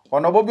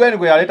ono Bobi Wine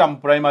gwe yaleeta mu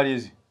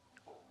primaries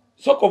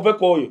soko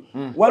veko oyo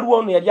waliwo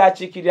ono yali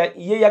akiikirira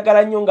ye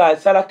yagala nnyo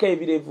ng'asalako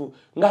ebirevu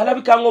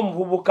ng'alabika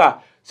ng'omuvubuka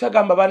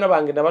sagamba baana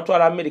bange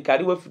nabatwala America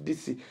aliwo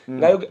FDC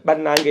ngayo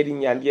bannange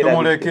erinnya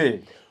ndyera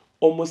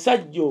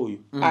omusajja oyo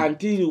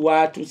antiri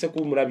watuuse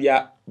kuwummula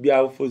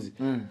bya bufuzi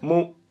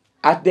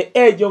at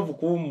the age of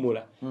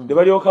kuwummula ne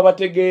balyoka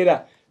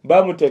bategeera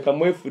bamuteeka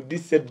mu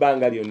FDC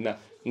ebbanga lyonna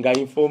nga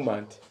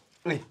informant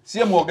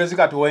siye mwogezi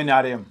kati wa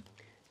NRM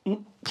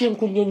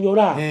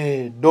kyenkunyonnyola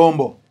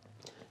Dombo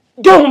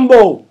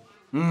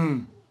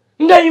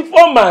nga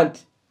informant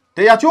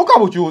teyakyuka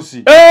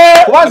bukyusi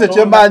kubanze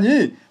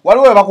kyemmanyi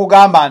waliwo we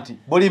bakugamba nti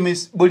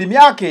buli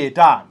myaka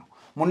 5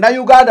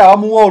 Munnayuganda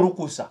bamuwa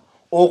olukusa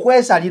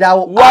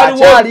okwesalirawo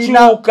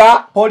akyalina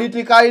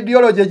political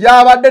ideology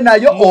gyabadde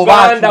nayo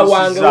oba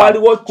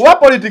kuba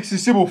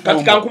politics si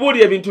bufumu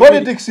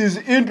politics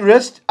is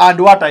interest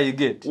and what I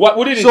get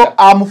so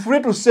I'm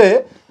free to say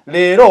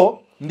leero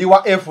ndi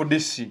wa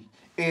FDC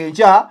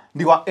enkya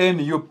ndi wa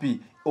NUP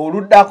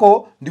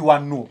oluddako ndi wa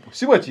NUP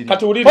sibwe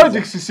kiri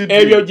politics si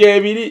ebyo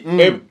gyebiri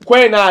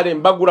kwenaale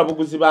mbagula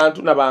buguzi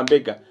bantu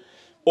nabambega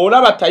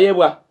olaba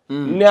tayebwa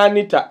ne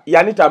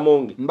Anita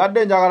Monge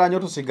mbadde njagala nnyo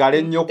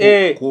tusigale nnyo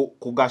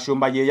ku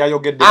Gashumba ye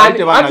yayogedde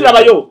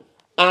atulabayo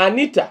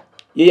Anita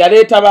ye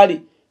yaleeta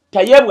bali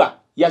tayebwa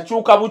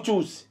yakyuka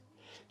bukyusi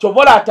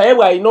kyobola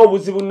tayebwa alina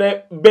obuzibu ne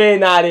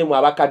BNRM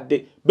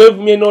abakadde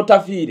bevumye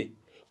n'otafiire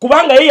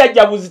kubanga ye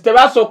yajja buzi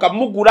tebasooka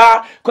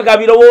mugula kwega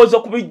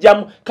birowoozo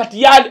kubijjamu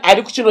kati yali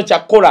ali ku kino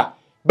kyakkola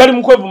bali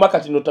mukwevuma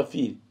kati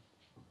n'otafiire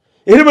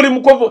eri buli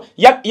mukwevu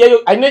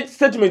alina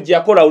statement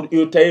yakola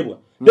yotayebwa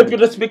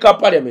Deputy Speaker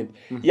of Parliament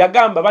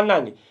yagamba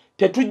bannange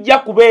tetujja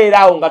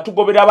kubeeraawo nga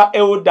tugobera ba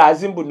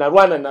elders mbu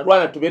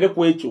nalwana tubere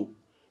ku ekyo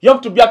you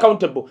have to be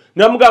accountable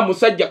namugamba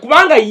musajja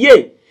kubanga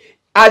ye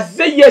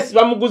azze yes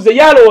bamuguze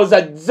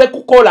yalowooza ze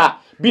kukola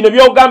bino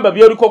byogamba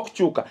byoliko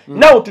okukyuka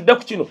nawe tudde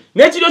ku kino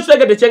n'ekiri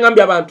okitegedde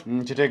kyengambye abantu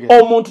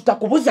omuntu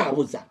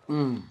takubuzaabuza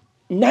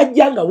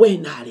najja nga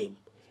weenaalemu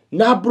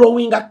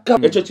n'ablowinga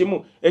ekyo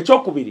kimu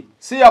ekyokubiri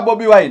si ya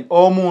Bobi Wine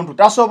omuntu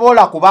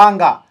tasobola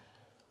kubanga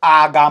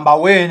agamba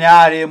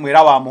WNRM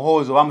era wa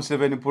muhozo wa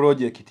 7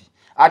 project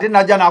ate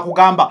najja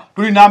nakugamba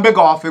tuli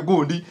nambega waffe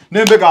gundi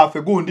nembega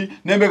waffe gundi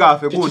nembega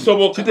waffe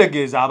gundi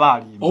kitegeeza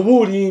abaali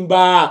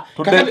obulimba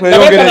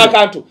kakana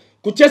kantu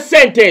kuche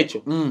sente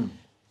ekyo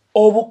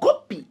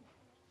obukopi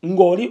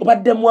ngoli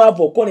obadde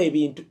mwavu okola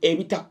ebintu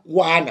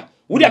ebitakwana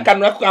uli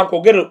akanako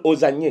kankogere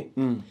ozanye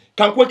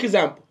kanku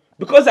example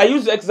because I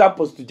use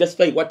examples to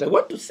justify what I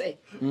want to say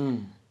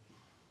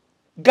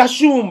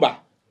Gashumba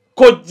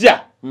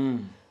kojja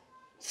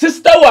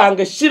sister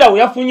wange shira we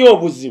yafunye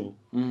obuzibu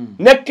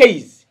ne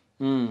case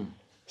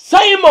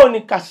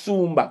Simon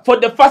Kasumba for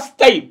the first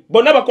time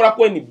bonna bakola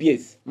ku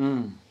NBS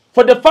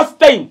for the first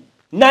time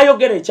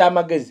nayogera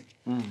ekyamagezi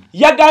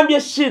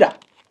yagambye shira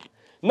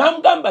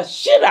namugamba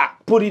shira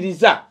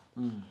puliriza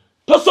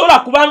tosobola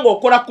kubanga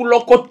okola ku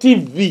local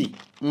TV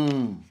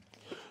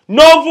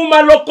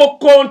novuma local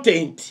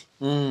content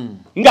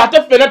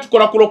ngate fena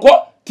tukola ku local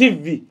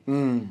TV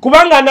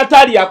kubanga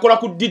Natalia akola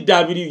ku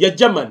DW ya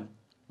German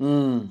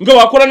nga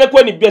wakola ne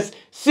kweni best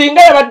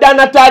singa yabadde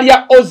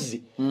Natalia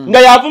Ozzy nga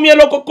yavumye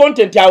local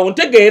content awo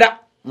ntegeera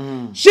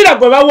shira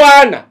gwe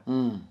bawaana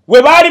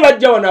we baali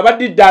bajja wana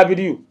abadde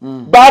DW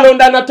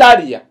balonda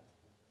Natalia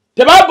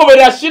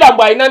tebagoberera shira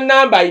mbwa ina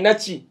namba ina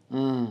ki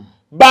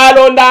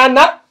balonda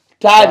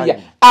Natalia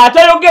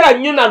atayogera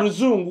nnyo na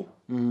luzungu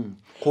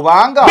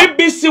kubanga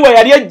BBC we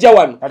yali ejja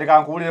wano kati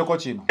kankubulireko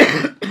kino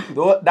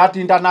that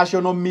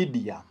international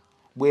media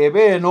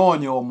bwebe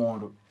enoonya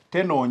omuntu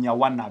tenoonya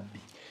wannabi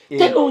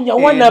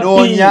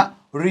enoonya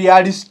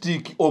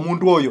realistic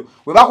omuntu oyo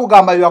we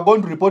bakugamba you are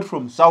going to report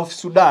from South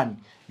Sudan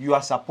you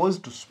are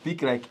supposed to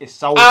speak like a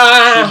South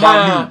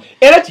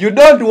Sudanese you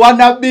don't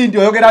wanna be nti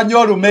oyogera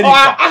nnyo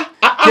America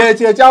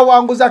cheche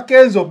chawanguza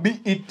Kenzo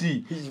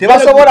BET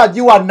tebasobola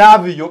jiwa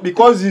Navio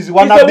because he's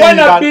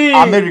wanna be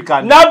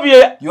American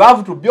Navio you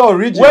have to be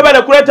original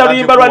webale kuleta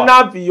luyimba lwa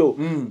Navio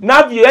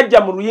Navio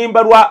yajja mu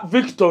luyimba lwa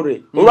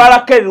Victory olwala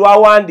Kelly lwa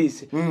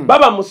Wandisi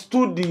baba mu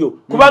studio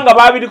kubanga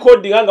babi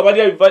recording nga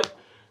bali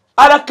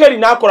ala Kelly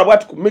nakola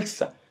bwatu ku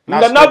mixer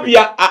nga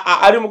Navio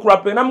ali mu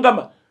kurapinga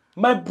namugamba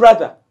my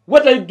brother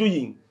what are you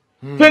doing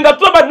Fenga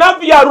toba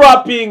Navio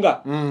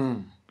rappinga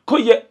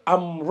koye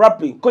I'm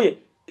rapping koye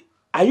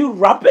are you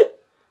rapping?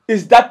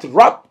 Is that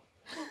rap?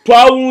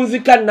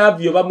 twawunzika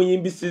navyo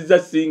bamuyimbisizza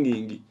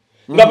singing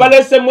nga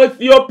balese mu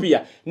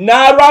Ethiopia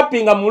na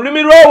rappinga mu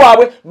lulimi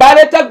lwabwe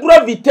baleta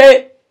gravity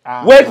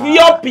we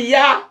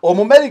Ethiopia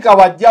Omumerika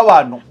wajja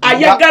wano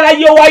ayagala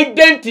yo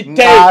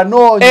identity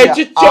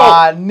ekikyo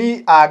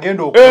ani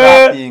agenda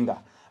okurappinga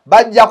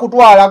bajja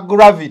kutwala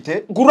gravity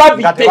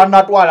nga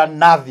tebanatwala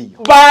navio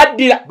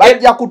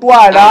bajja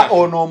kutwala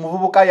ono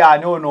omuvubuka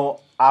yani ono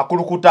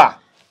akulukuta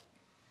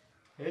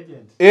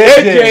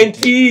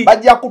agent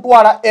bajja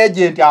kutwala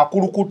agent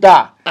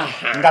akulukuta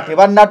nga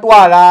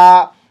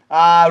tebanatwala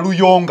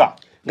Luyonga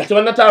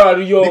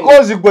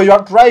because you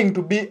are trying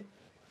to be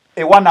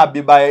a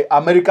wannabe by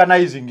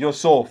Americanizing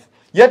yourself,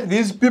 yet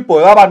these people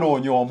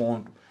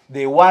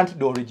they want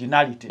the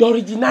originality.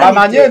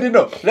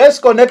 Let's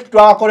connect to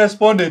our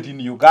correspondent in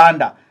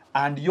Uganda,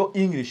 and your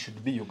English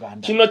should be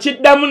Uganda. Kino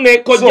kiddamu ne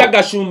kojja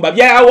Gashumba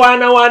bya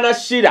wana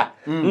shira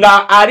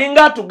nga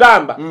alinga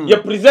tugamba ye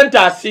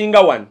presenter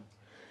asinga wano.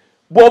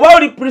 Bwoba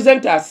oli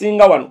presenter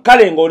asinga wano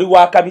kale nga oli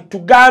wakabi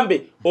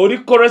tugambe oli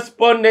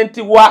correspondent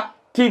wa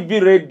TV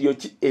radio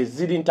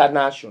eziri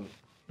international.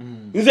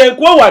 Nze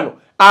nkuwa wano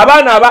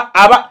abaana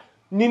aba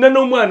nina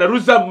n'omwana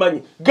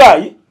Ruzamanyi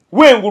Guy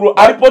wenguru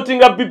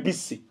reportinga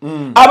BBC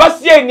aba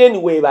CNN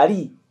we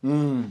bali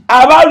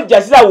aba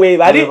Jazira we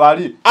bali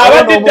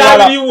aba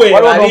DW we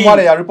bali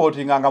wale ya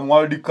reportinga nga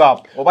World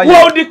Cup by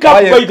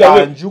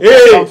the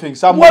way something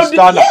some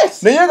standard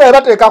naye nga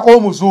yateekako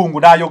omuzungu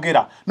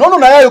n'ayogera nono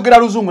naye ayogera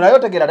luzungu naye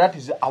otegera that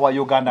is our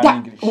Ugandan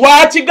English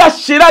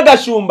wakigashira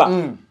Gashumba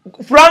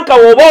Franka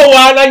wobo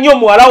wana nnyo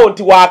muwalawo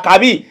nti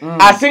wakabi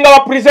asinga ba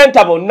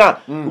presenter bonna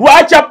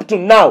lwaki up to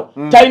now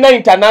China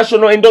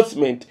international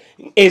endorsement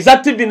eza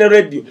TV ne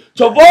radio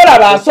chovola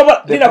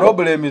basobola the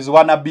problem is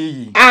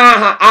wannabe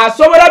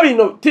asobola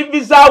bino TV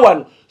za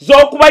wano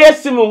zokuba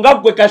yesimu nga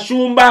gwe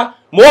Gashumba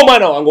mu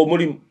omwana wange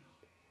omulimu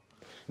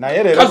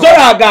naye lero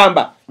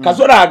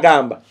Kazola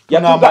agamba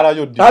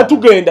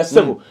atugenda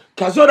sebo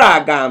Kazola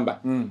agamba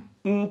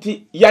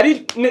nti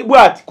yali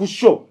bwati ku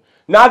show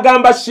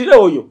n'agamba shire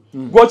oyo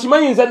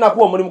gwokimanyi nze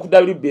nakuwa omulimu ku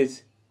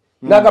WBS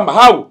n'agamba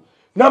hawo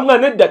namwa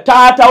nedda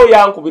taatawo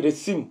yankubira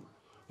essimu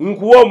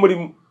nkuwa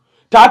omulimu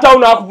taatawo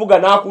n'akuvuga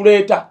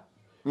n'akuleeta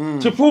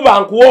kifuba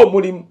nkuwa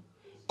omulimu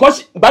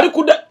kosi bali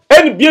ku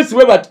NBS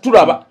we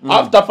batulaba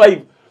after 5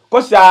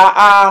 kosi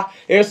a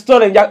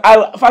story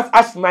I first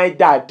ask my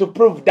dad to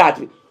prove that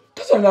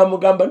Kazo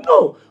namugamba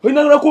no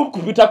wina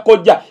kupita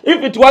kojja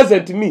if it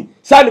wasn't me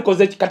sani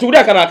koze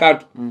katulya kana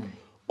akantu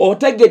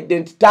otegedde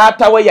nti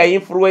taata we ya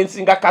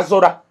influencing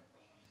Kazola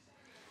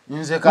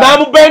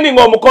namu bending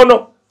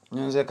omukono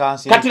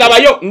kati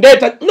labayo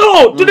ndeta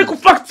no tuli ku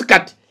facts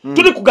kati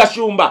tuli ku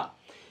Gashumba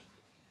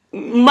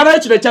mara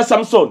ekyo kya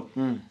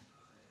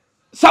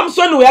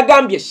Samson we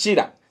yagambye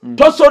shira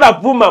tosola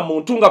vuma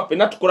muntu nga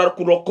fena tukola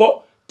ku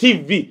Roko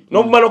TV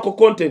no maloko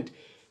content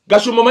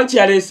Gashumba manchi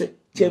yalese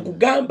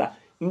kyekugamba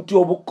nti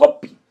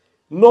obukopi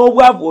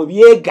n'obwavu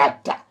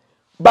obyegatta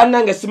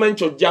banange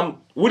simancho jamu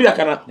wulira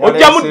kana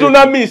ojamu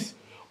dunamis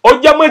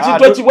ojamu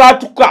ekintu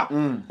ekibwatuka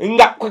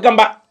nga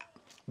kwegamba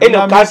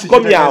eno kasi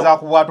komya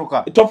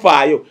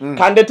tofaayo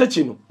kandete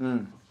kino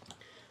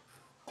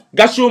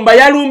Gashumba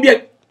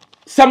yalumbye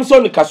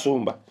Samson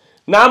Kasumba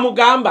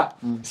namugamba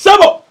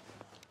sabo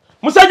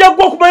musajja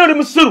gwo kumayo oli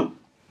musiru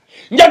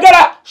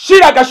njagala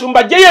shira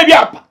Gashumba jeye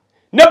byapa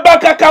ne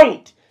bank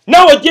account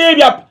nawo jeye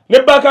byapa ne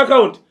bank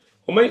account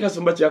omanyi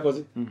Kasumba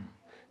kyakoze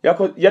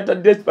yata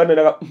death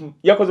panel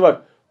yakoze what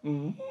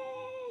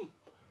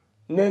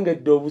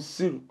nengedde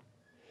obusiru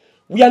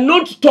we are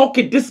not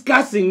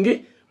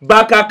discussing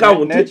bank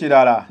account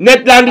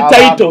net land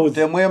titles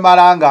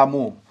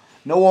temwemalangamu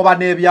nowoba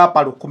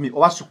n'ebyapa 10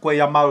 oba sukwe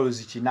ya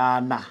miles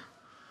 8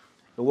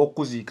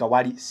 owokuziika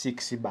wali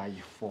 6/4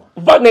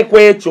 vane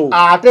kwecho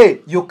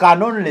ate you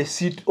can only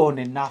sit on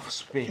enough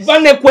space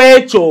vane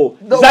kwecho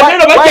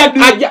zanero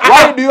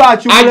why do you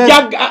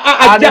accumulate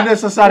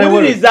unnecessary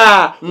worries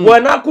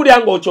wana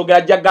kulyanga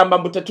ochogera jagamba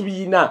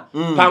mbutetubiyina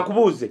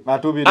kankubuze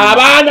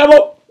abaana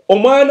bo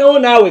omwana wo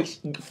nawe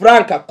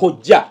Franka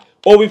kojja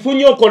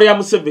obifunye Okolera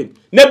mu 7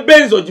 ne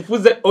Benzo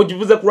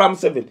ogivuze ku Ram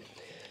 7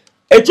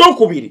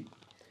 ekyokubiri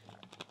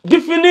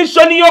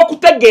definition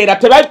y'okutegeera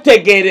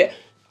tebategeere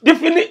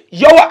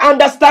your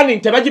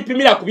understanding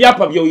tebagipimira ku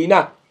byapa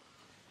byoyina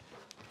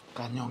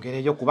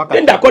kanyongereyo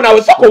kubaka ndako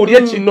nawe soko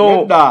uliye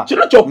kino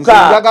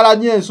kyokka njagala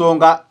nnyo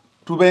ensonga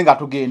tubenga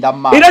tugenda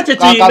mma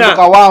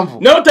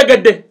kawanvu ne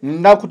otegedde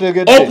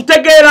ndakutegedde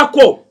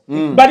okutegeerako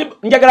bali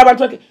njagala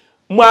abantu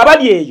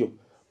mwabali eyo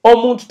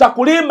omuntu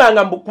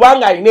takulimbanga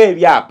mbukubanga alina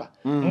ebyapa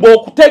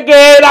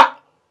mbokutegeera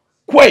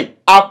kwe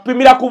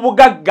akupimira ku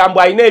bugagga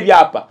mbu alina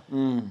ebyapa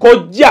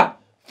kojja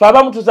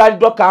faba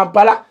mutuzaliddwa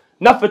Kampala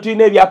naffe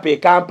tulina ebyapa e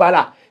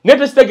Kampala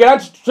netesitegeera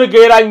nti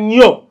tutegeera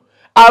nnyo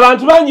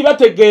abantu bangi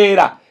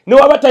bategeera ne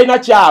waba talina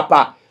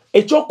kyapa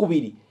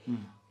ekyokubiri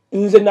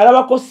nze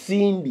nalabako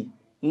Simbi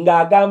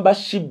ng'agamba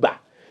Shiba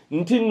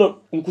nti nno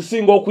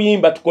nkusinga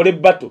okuyimba tukole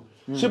battle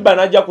Shiba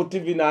najja ku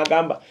TV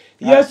n'agamba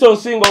yesu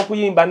osinga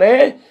okuyimba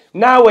naye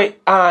naawe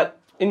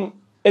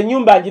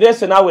enyumba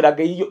ngirese nawe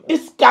lage iyo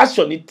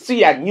discussion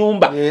iti ya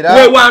nyumba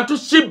we want to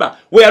shiba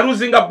we are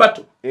losing a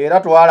battle era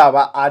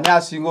twalaba ani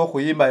asinga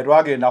okuyimba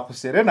etwagenda ku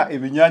Serena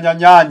ebinyanya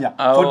nyanya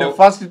for the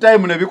first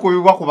time ne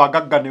bikubibwa ku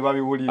bagagga ne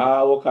babiwulira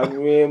awo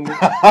kanywemu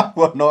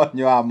bono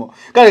nywamo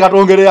kale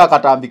katongere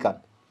akatambika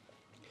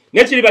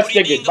nekiri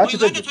bakitegedde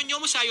bakitegedde tonyo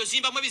omusayo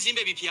zimba mu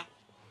bizimbe bipya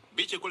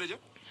biche koleja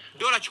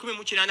dola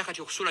 10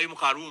 kati okusula yo mu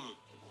karumu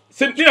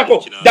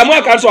sinako damu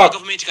akantu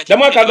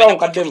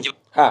onkademu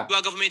ha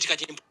government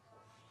kati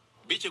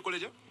biche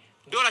koleja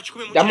dola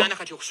 10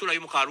 kati okusula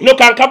yo mu karumu no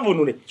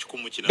kankavunule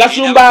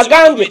Gashumba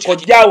agambye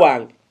kojja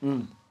wange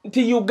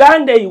nti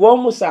Uganda iwo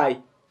omusayi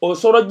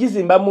osoro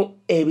gizimba mu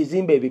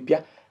ebizimbe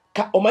ebipya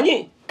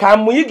omanyi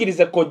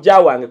kamuyigirize kojja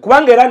wange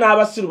kubanga era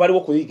n'abasiru baliwo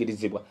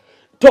kuyigirizibwa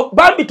to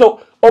bambi to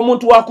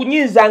omuntu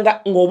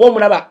wakunyizanga ngoba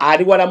omulaba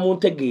ali wala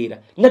muntegeera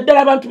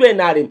naddala abantu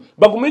b'enaalemu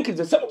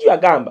bagumikirize semujju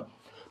yagamba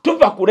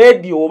tuva ku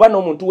radio oba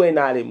n'omuntu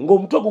w'enaalemu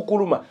ng'omutwe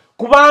gukuluma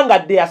kubanga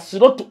they are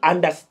slow to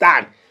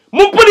understand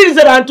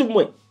mumpulirize bantu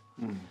mmwe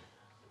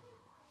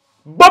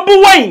Bobi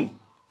Wine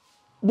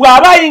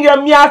bw'aba ayingira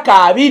mu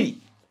myaka 2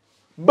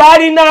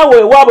 bali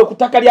naawe waabwe ku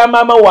ttaka lya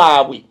maama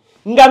waabwe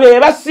nga be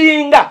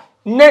basinga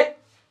ne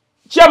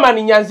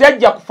chairman Nyanzi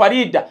yajja ku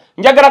Farida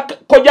njagala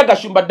kojja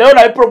Gashumba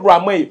dayola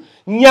program eyo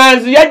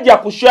Nyanzi yajja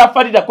ku share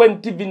Farida ku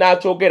NTV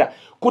n'akyogera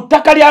ku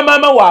ttaka lya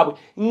maama waabwe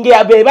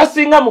nga be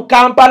basinga mu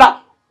Kampala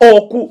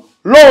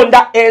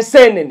okulonda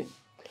ensenene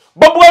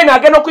Bobi Wine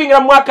agenda okuyingira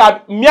mu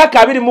myaka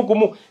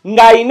 21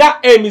 ng'ayina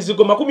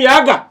emizigo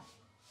 100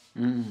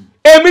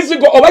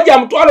 emizigo obajja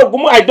mutwalo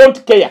gumu I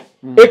don't care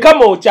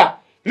ekamocha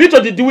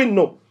little did we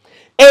know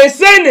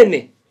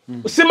ensenene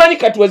simanyi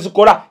kati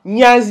wezikola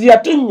Nyanzi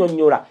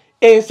yatunyonyola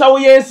ensawo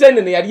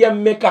y'ensenene yali ya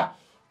mmeka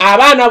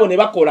abaana abo ne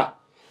bakola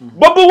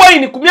Bobi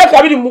Wine ku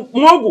myaka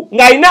 20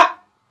 ng'ayina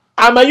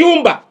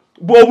amayumba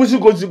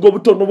bw'obuzigozigo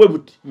butono bwe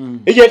buti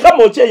eyo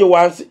ekamocha eyo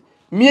wansi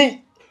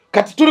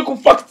kati tuli ku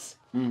facts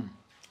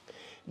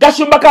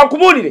Gashumba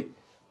kankubulire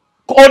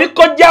oli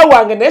kojja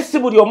wange naye si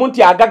buli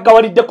omuntu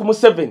agaggawalidde ku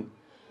Museveni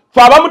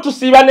fe abamu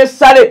tusiiba ne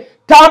ssale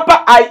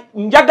tampa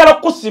njagala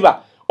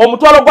okusiba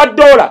omutwalo gwa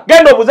 $,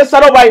 genda obuze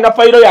ssale oba alina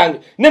fayiro yange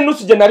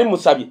n'ennusu gye nali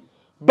musabye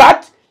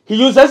but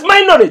he uses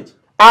my knowledge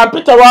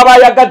ampita lwaba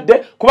ayagadde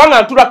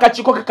kubanga ntula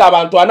kakiiko ke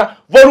k'abantu 4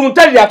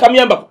 voluntarily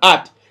akamuyamba ku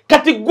art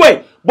kati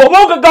gwe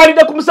bw'oba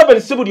ogaggawalidde ku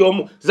Museveni si buli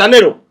omu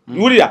zanero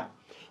wulira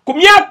ku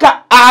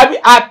myaka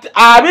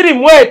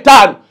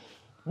 25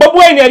 Bobi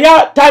Wine yali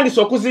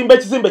atandise okuzimba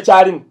ekizimbe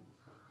kyalimu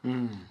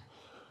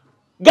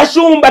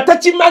Gashumba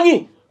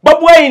takimanyi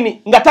Bobi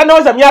Wine nga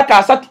tanaweza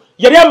myaka 3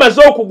 yali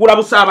amaze okugula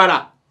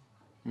busaabala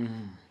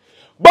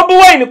Bobi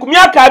Wine ku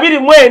myaka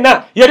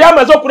 24 yali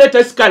amaze okuleeta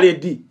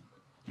escalade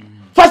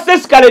first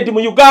escalade mu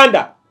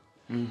Uganda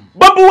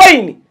Bobi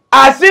Wine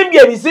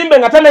azimbye ebizimbe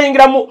nga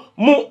tanayingira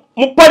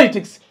mu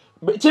politics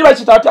kiriba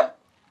kitata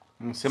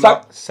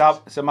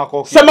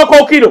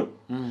semakokiro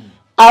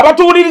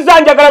abatuwuliriza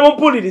njagala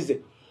mumpulirize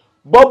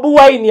Bobi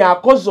Wine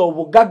yakoze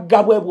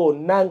obugagga bwe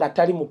bwonna nga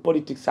tali mu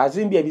politics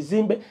azimbye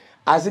ebizimbe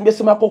azimbye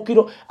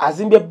semakokiro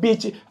azimbye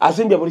beach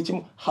azimbye buli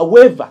kimu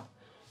however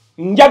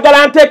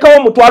njagala nteekawo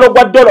omutwalo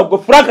gwa $, gwe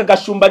Frank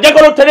Gashumba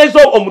njagala oterezo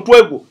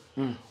omutwe gwo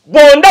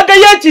bondaga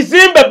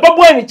y'ekizimbe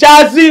Bobi Wine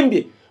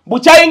kyazimbye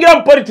bukyayingira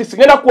mu politics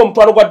ngenda kuwa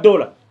omutwalo gwa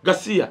 $.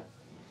 Gasiya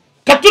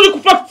katuli ku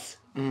facts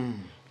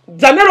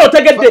zanero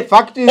otegedde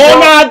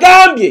ono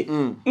agambye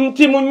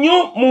nti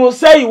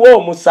munseyi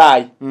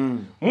w'omusaayi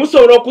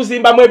musobola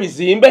okuzimbamu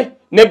ebizimbe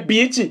ne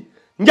biiki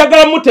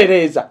njagala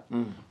mutereeza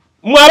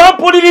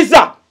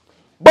mwabampuliriza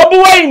Bobi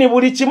Wine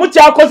buli kimu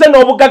kyakoze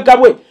n'obugagga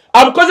bwe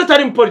abukoze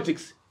tali mu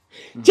politics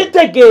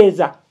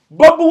kitegeeza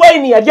Bobi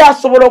Wine yali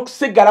asobola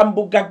okusigala mu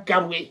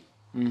bugagga bwe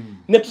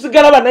ne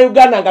tusigala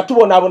bannayuganda nga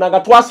tubonaabona nga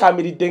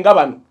twasaamiridde nga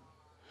bano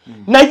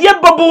naye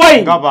Bobi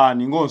Wine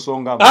ngabani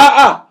ngonsonga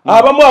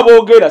abamu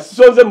aboogera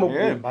sisonze mu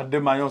badde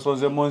manyo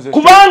sonze monze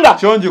kubanga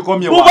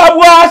buba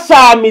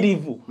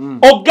bwasaamirivu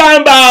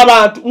ogamba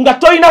abantu nga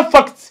toyina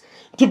facts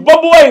ti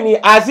Bobi Wine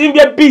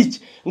azimbye beach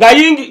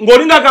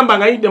ng'olinga agamba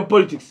nga yinde mu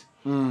politics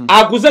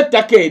aguze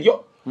ettaka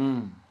eryo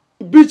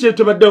beach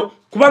etebaddewo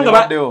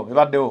kubanga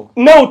ebaddewo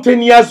now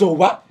 10 years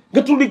oba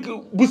nga tuli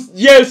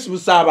Yesu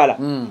busaabala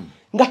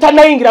nga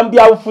tanayingira mu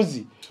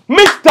byabufuzi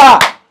Mr.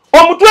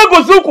 omutwe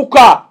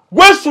gozuukuka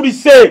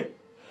gwesulise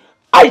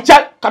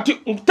aicha kati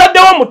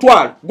ntaddewo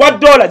omutwalo gwa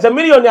 $, za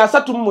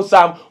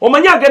 $3.7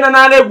 omanyi agenda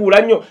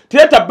n'aleeguula nnyo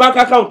tireta bank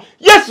account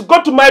yes go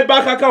to my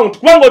bank account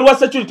kubanga oli wa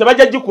security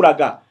bajja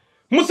gikulaga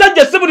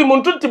musajja si buli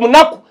muntu nti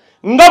munaku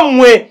nga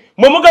mmwe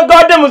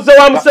mugaggawadde muze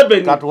wa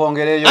Museveni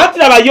anti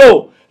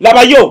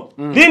labayo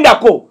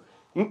lindako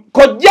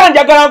kojja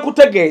njagala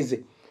nkutegeeze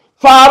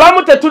fe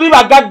abamu tetuli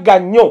bagagga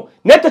nnyo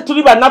naye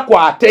tetuli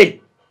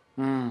banakwate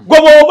gwe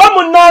bw'oba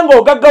munnanga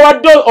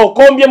ogaggawadde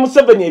okombye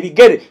Museveni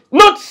ebigere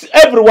not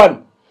everyone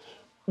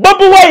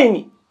Bobi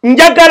Wine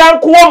njagala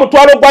nkuwa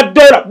omutwalo gwa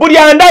 $, buli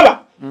andaba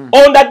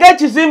ondaga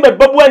ekizimbe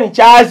Bobi Wine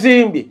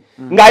kyazimbye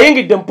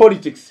ng'ayingidde mu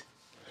politics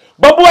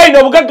Bobi Wine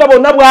obugagga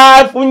bwonna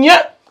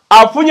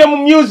bw'afunye mu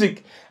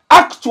music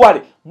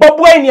actually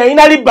Bobi Wine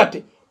yalina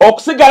liberty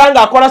okusigala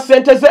ng'akola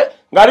ssente ze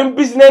ng'ali mu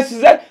bizinesi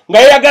ze nga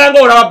yeeyagala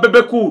nga olaba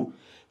bebe kulu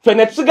ffe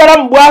ne tusigala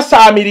mu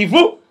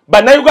bwasaamirivu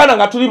bannayuganda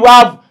nga tuli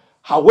bwavu.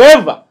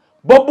 However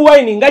Bobi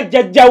Wine nga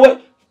jjajjawe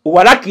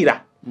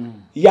Walakira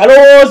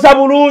yalowooza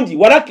bulungi.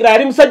 Walakira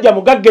yali musajja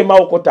mugagga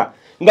Mawokota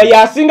nga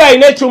yasinga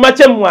alina ekyuma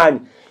ky'emmwanyi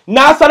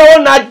n'asalawo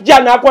n'ajja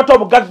n'akwata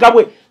obugagga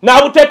bwe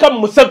n'abuteeka mu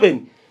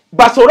Museveni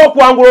basobole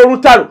okuwangula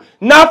olutalo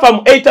n'afa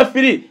mu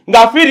 83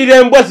 ng'afiirira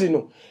embwa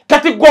zino.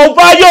 Kati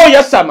gw'ovaayo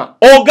oyasama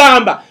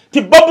ogamba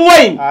ti Bobi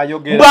Wine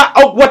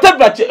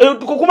whatever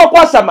kuba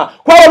kwasama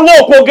kwawaliwo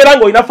okwogera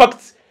ng'olina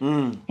facts.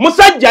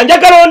 Musajja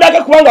njagala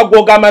ondage kubanga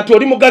gw'ogamba nti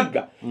oli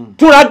mugagga.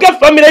 Tulage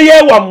famire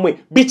yeewammwe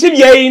biki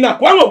byeyina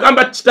kubanga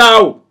ogamba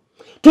kitaawo.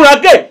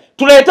 Tulage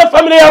tuleete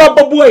famire y'aba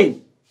Bobi Wine.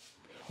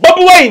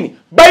 Bobi Wine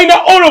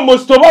balina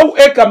almost oba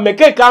eka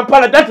mmeka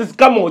Kampala, that is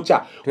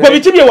Kamocha. Gwe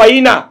biki bye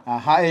wayina.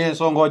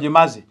 Ensonga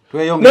ogimaze.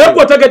 Naye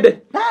gwe otegedde.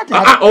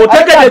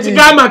 Otegedde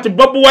ekigamba nti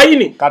Bobi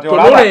Wine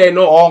tonula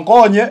eno.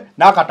 Onkonye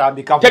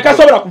n'akatambi kavu.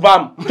 Tekasobola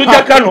kuvaamu.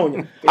 Tujja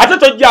kanoonya. Ate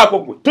tojjaako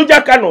gwe.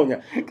 Tujja kanoonya.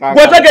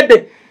 Gwe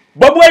otegedde.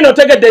 Bobi Wine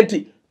otegedde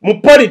nti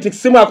mu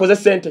politics simu akoze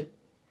ssente.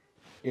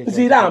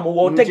 Ziramu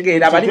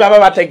wotegeera bali baba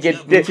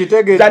bategedde.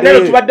 Zanero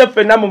tubadde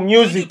ffenna mu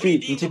music.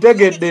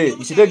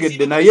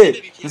 Nkitegedde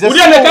naye.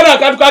 Uli anekana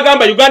akantu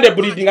kagamba Uganda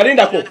breeding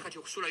alindako.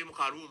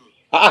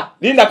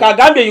 Linda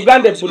kagambye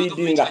Uganda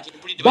breeding.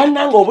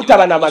 Bannanga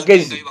obutaba na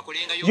magezi.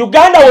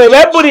 Uganda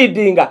webe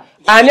breeding.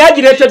 Ani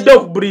agireetedde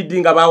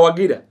okubreeding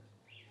bawagira.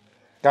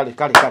 Kale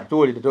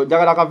tuwulire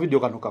njagala ka video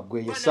kano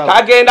kagwe yesala.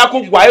 Kagenda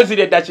kuggwayo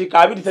ziri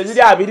eddakiika 2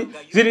 teziri 2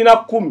 zirina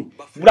 10.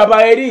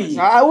 Bulaba eri.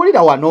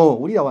 Wulira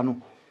wano.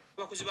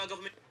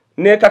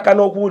 Nekaka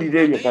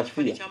n'okuwulira ebyo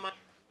kafiya.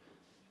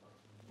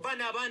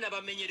 Bana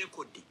bamenye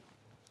rekodi.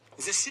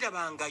 Nze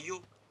sirabangayo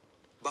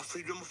ba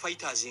freedom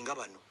fighters nga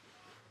bano.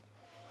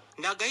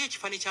 Ndagaye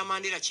ekifani kya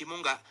Mandela kimu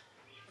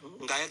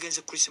nga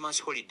yagenze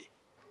Christmas holiday.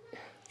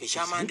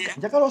 Ekya Mandela.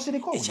 Njagala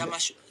osiriko. Ekya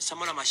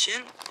Samora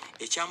Machel,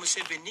 ekya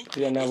Museveni,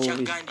 ekya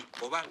Gandhi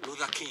oba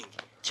Luther King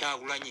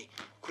kyagulanye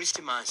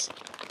Christmas.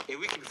 A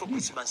week before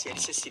Christmas yali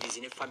series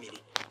ne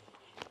family.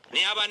 Ne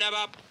abana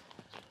ba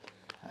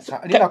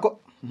Lirako.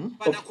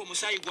 Banako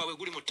musayi gwawe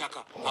guli mu ttaka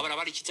abala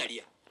bali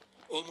kitalia.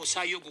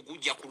 Omusayi ogwo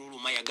gujja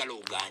kululuma yagala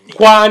ogaane.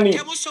 Kwani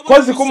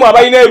kozi kumu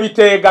abayina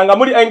ebiteega nga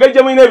muri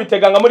engeri muyina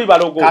ebiteega nga muri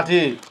balogo.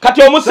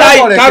 Kati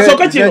omusayi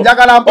kasoke kino.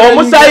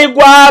 Omusayi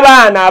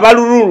gw'abaana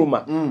abalululuma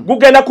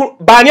gugenda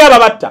baani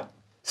ababatta.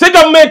 Si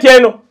gavumenti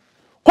eno.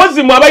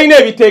 Kozi mu abayina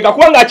ebiteega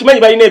kubanga akimanyi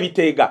bayina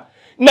ebiteega.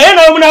 Naye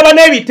nawe munaba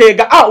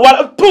n'ebiteega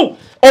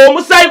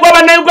omusayi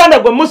gw'abannayuganda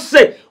gwe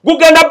musse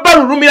gugenda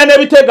balulumira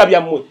n'ebiteega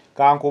byammwe.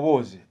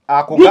 Kankubuuze.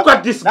 Look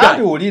at this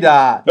guy.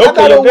 Ulira.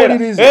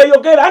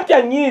 Yogera anti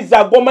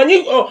anyiza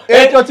gomanyi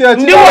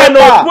ndi wano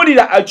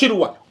okulira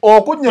akirwa.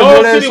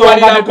 Okunyonyola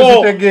ensonga ne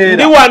tuzitegeera.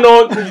 Ndi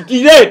wano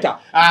direta.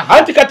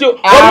 Anti kati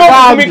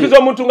okumikiza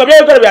omuntu nga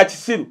byayogera bya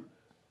kisiru.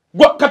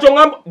 Kati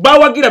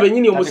bawagira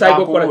benyini omusayi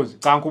gwokola.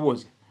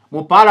 Kankubuuze.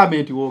 Mu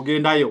parliament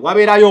wogendayo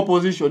wabeerayo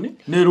opposition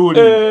ne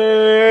ruling.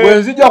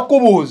 Wenzija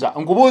kubuuza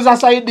nkubuuza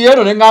side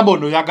eno ne ngamba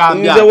ono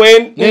yagambya.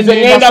 Nze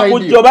ngenda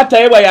kujjo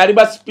batayebwa yali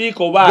ba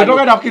speaker oba.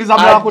 Getogenda kukiriza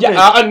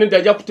mlakutesa.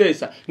 Ntajja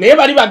kuteesa. Naye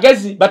bali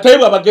bagezi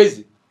batayebwa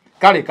bagezi.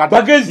 Kale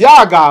bagezi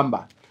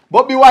yagamba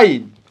Bobi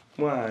Wine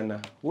mwana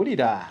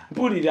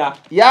mpulira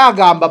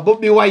yagamba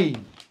Bobi Wine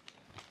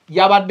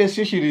yabadde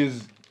series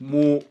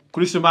mu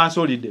Christmas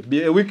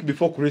holiday a week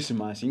before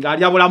Christmas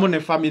ngali abulamu ne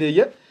family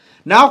ye.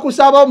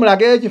 Nakusaba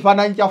omulage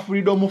ekifaananyi kya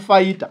freedom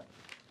fighter.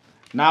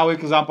 Nawe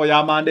example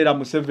ya Mandela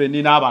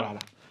Museveni n'abalala.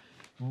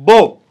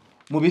 Bo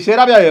mu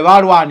biseera byabe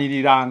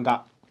balwaniriranga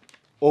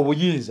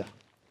obuyinza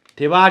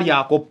tebaali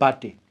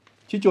akopate.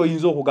 Kikyo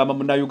oyinza okugamba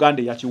muna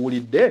Uganda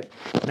yakiwulidde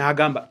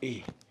n'agamba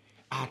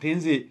ate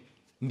nze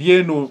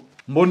ndieno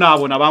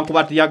mbonaabona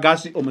bankubati ya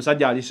gasi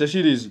omusajja ali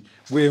series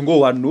gwengo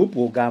wa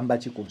nupu ogamba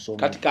kikonsonga.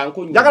 Kati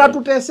kanko njagala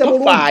tuteese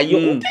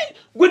bulungi.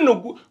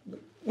 Gwino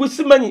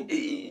gusimanyi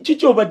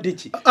kiki obadde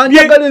ki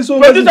anjagala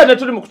ensonga producer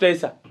tuli mu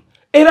kuteesa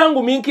era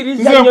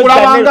nguminkiriza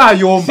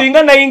nnyo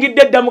singa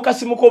nayingidde dda mu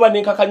kasimu ko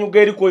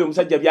banenkakanyuga eri kwoyo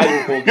omusajja byali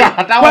mukoge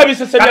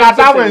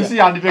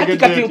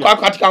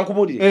kati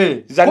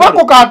kankubulire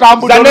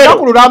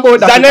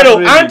Zanero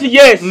anti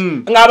yes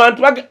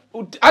ng'abantu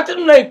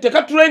ate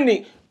teka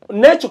training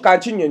nekyo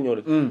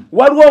kankinyonyole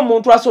waliwo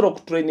omuntu asobola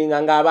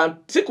okutraininga ng'abantu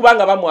si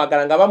kubanga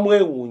bamwagala nga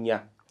bamwewuunya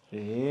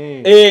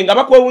nga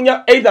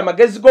bakwewuunya either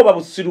magezi go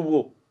babusiru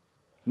bwo.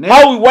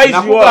 How wise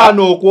you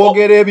are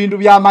okwogera ebintu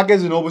bya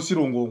magezi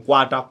n'obusiru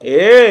nkwatako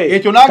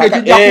ekyo nange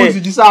kijja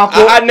kunzigisaako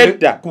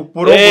ku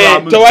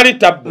program tewali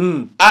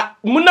tabu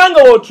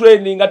munanga wo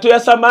training nga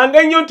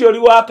toyasamanga nnyo nti oli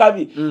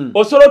wakabi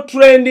osobola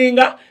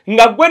traininga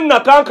nga gwe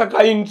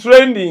nakankaka in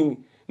training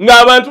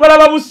ng'abantu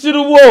balaba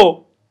busiru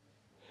bwo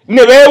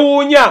ne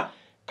beewuunya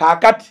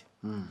kaakati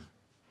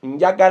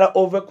njagala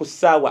ove ku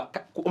ssaawa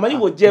omanyi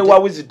bw'ojeewa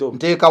wisdom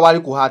nteeka wali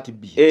ku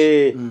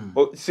heartbeat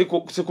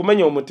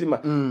sikumenya omutima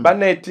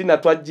banne Tina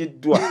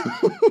twajjiddwa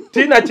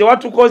Tina kye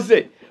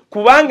watukoze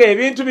kubanga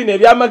ebintu bino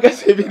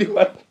ebyamagezi ebiri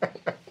wano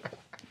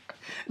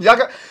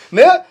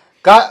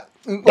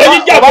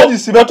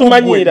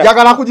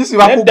Yagala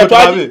kugisiba ku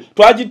gwe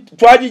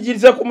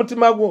twagigirize ku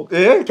mutima gwo.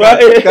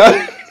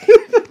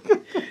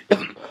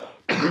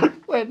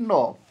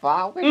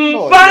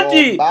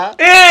 Mfati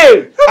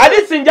adi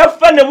sinja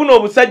fane buno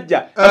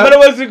obusajja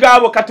amalowezi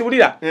gaabo kati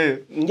bulira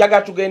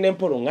njaga tugende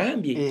empolo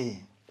ngambye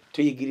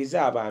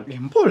tuyigiriza abantu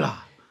empola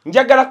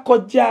njagala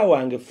kojja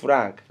wange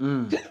Frank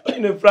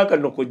ne Frank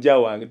no kojja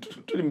wange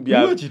tuli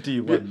mbya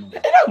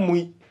era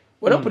mui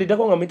wala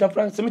pulidako nga mita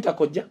Frank semita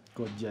kojja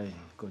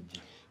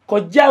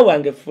kojja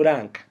wange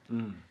Frank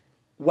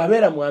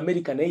wabera mu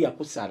America naye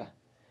yakusala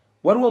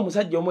waliwo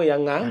omusajja omwe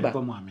yangamba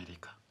mu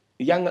America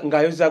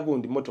ngayoza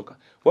gundi motoka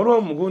waliwo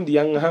omugundi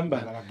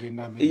yangamba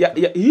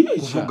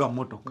kuvuga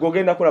motoka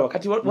gogenda kulaba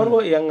kati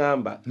waliwo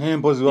yangamba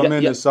nempozi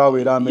wamene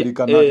sawa era America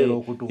natero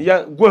okutu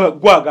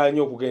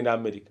gwaganya okugenda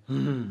America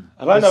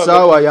abana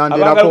sawa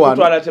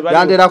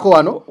yanderako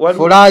wano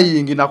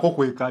flying nako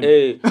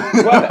kwekali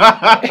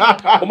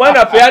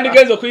omwana fe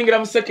yandigenzo kuyingira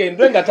mu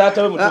second nga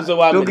taata we mutuzo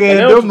wa America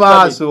tugende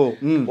maaso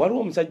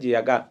waliwo omusajja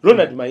yaga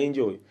Ronald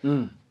Mayinjo oyo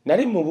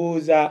nali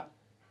mubuuza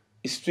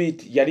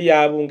street yali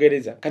ya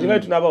Bungereza kati bali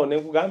tunabawone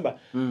kugamba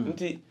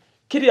nti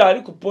kiri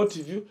ali ku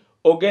Port View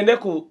ogende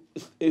ku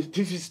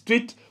Fifth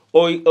Street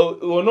not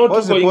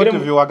to Port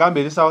View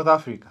wagambe South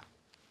Africa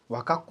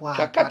wakakwa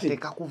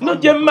kateka kuvanga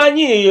nje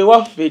manyi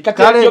waffe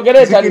kati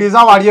yogereza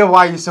zikiriza waliye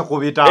wayise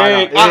kubitala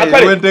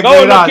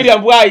wentegereza kiri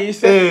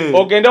ambwayise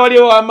ogende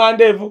waliye wa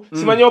Mandevu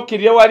simanya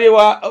okiriye waliye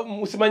wa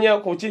simanya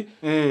kuki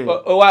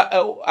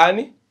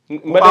ani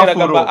mbadera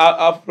gamba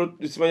afro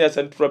simanya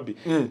Centrobi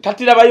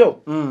kati labayo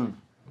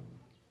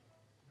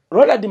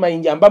Ronald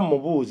Mayinja amba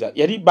mubuuza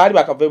yali bali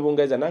bakava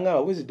Bungereza nangamba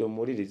wisdom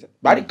muliriza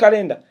bali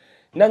kalenda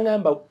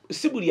nangamba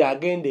sibuli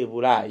agende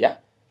Bulaya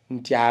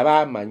nti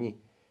abamanyi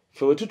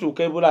fe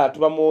wetutuuka Bulaya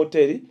tuba mu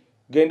hoteli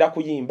genda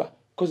kuyimba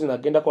kozi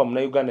nagenda kwa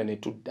muna Uganda ne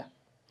tudda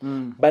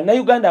bana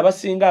Uganda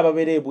abasinga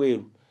ababere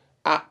ebweru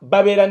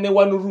babera ne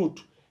one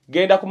route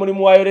genda ku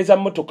mulimu wayoleza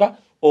motoka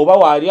oba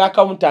wali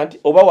accountant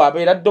oba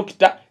wabera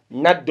doctor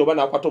naddo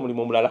bana akwata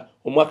omulimu omulala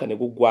omwaka ne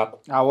guggwako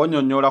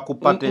awonyonyola ku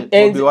pate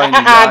Bobi Wine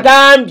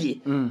agambye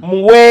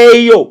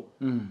muweeyo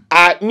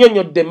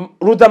nyonyodde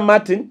Luther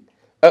Martin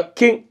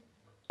King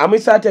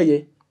amisate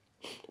ye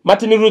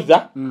Martin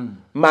Luther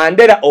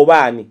Mandela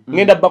obani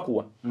ngenda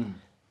bakuwa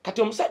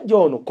kati omusajja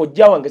ono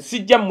kojja wange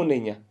sijja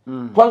munenya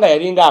kwanga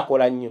yalinga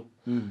akola nnyo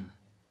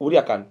uli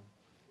akano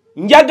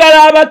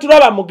njagala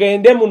abatulaba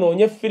mugende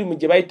munoonye film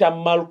gye bayita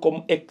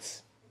Malcolm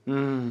X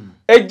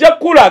ejja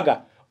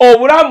kulaga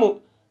obulamu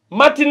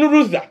Martin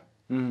Luther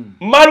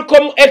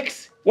Malcolm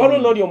X walo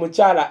noli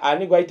omukyala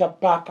ani gwaita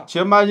Parker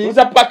chemanyi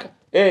Luther Parker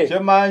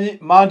chemanyi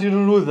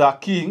Martin Luther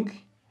King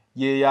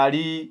ye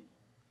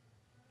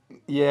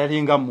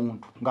yalinga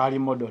muntu ngali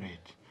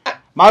moderate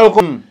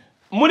Malcolm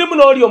mulimu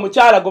noli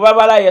omukyala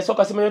gobabala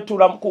yasoka simanyo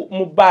tula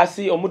mu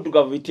basi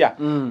omuddugavu bitya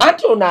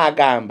anti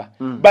onagamba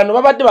bano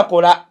babadde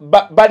bakola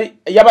bali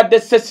yabadde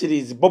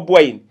series Bobi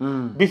Wine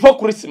before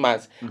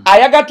Christmas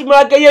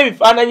ayagatumulage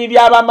yebifaananyi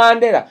byaba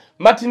Mandela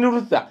Martin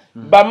Luther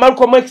ba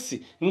Malcolm X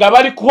nga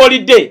bali ku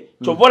holiday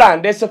chovola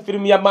ndese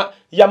film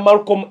ya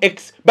Malcolm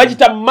X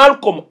bajita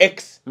Malcolm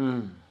X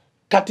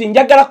kati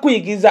njagala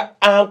kuyigiza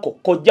anko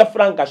kojja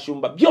Frank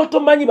Gashumba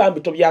byotomanyi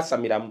bambi to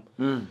byasamiramu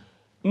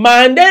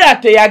Mandela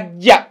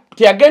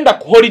teyagenda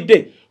ku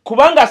holiday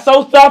kubanga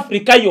South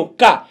Africa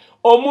yokka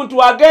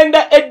omuntu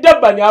agenda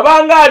eddabani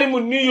abanga ali mu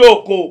New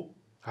York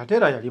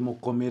atera yali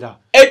mukomera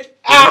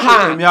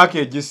emyaka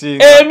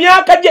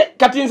egisinga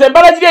kati nze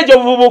mbala giri egyo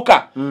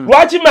buvubuka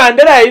lwaki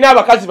Mandela yalina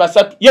abakazi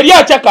basatu yali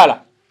akyakala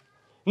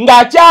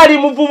ng'akyali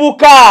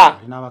muvubuka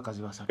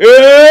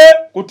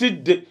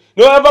kutidde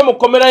nolava mu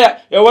komera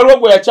waliwo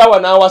gwe yakyawa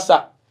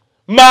n'awasa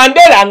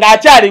Mandela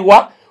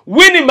ng'akyaliwa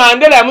Winnie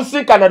Mandela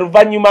yamusinkana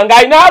luvannyuma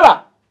ng'alina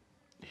aba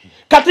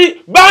kati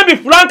bambi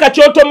Franka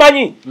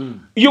kyotomanyi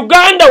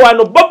Uganda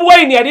wano Bobi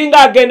Wine yalinga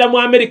agenda mu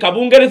America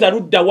Bungereza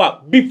ludda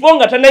wa before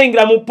nga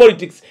tanayingira mu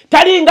politics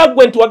talinga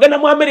gwe nti wagenda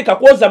mu America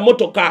kwoza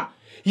motoka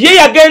ye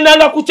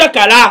yagendanga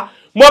kukyakala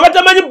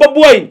mwabatamanyi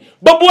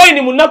Bobi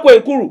Wine munaku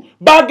enkulu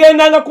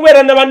bagendanga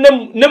kubeera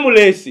ne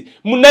mulesi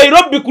mu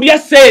Nairobi kulya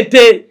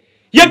sente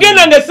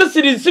yagendanga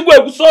sesiri sigwe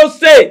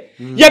kusoose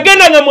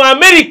yagendanga mu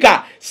America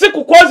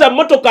sikukoza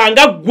motoka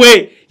nga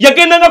gwe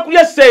yagendanga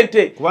kulya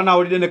sente kuba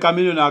nawulidde ne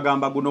Kamiliyoni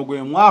agamba guno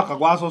gwe mwaka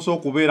gwasoose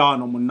okubeera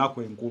wano mu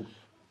nnaku enkulu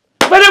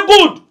very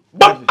good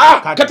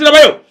kati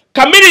labayo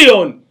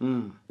Kamiliyoni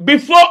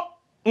before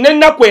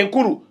n'ennaku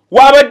enkulu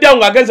wabadde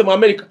ng'agenze mu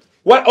America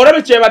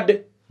olabe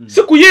kyebadde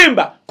si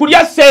kuyimba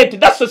kulya sente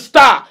that's a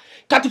star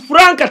kati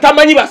Franka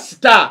tamanyi ba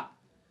star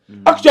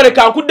actually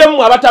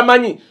kankuddemu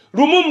abatamanyi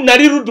lumu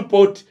nali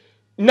Rudport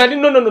nali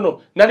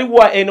no nali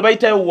wa eno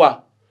bayitayo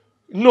wa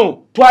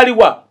no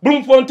twaliwa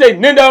Bloemfontein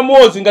nenda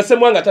muozi nga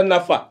semwanga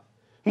tanafa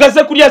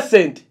ngaze kulya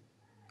sente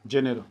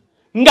general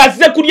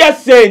ngaze kulya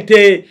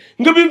sente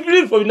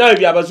ngibifilifo binayo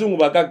byabazungu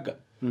bagagga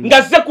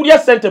ngaze kulya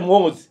sente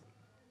muozi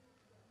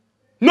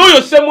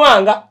noyo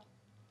semwanga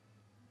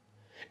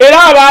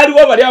era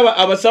abaliwo bali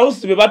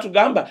abasausi be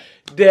batugamba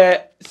there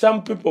are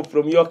some people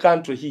from your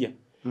country here.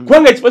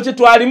 Kubanga ekifo kye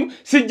twalimu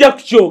sijja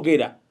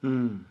kukyogera.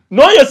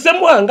 N'oyo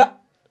Ssemwanga.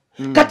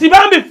 Kati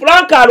bambi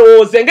Frank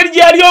alowooza engeri gye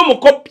yali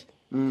omukopi.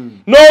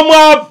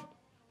 N'omwavu.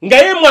 Nga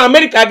ye mu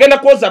America agenda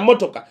kwoza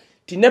motoka.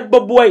 Ti ne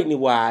Bobi Wine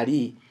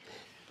waali.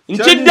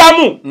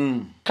 Nkiddamu.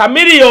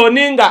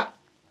 Kamiliyoni nga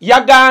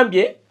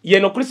yagambye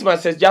yeno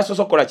Christmas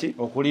ejjasoso kola ki?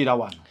 Okuliira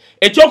wano.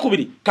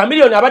 Ekyokubiri,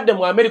 Kamiliyoni abadde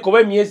mu America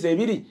obw'emyezi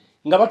ebiri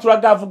nga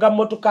batulaga avuga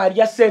motoka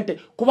alya sente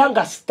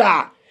kubanga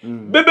star.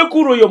 Bebe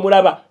kuro yo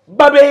mulaba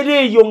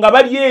babeere eyo nga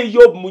bali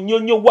eyo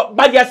munyonyo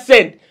balya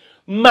sente.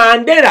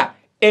 Mandela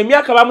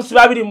emyaka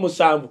bamusiba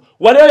 27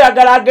 waliyo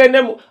yagala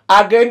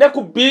agende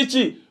ku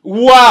beach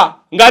wa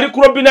ngali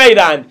ku Robben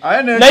Island.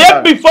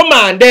 Naye before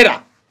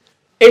Mandela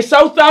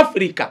South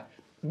Africa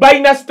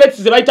baina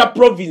states zebaita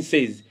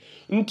provinces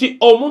nti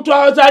omuntu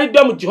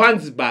azalidde mu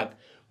Johannesburg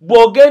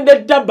bwogende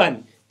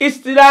Durban,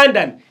 East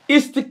London,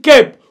 East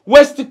Cape,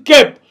 West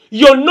Cape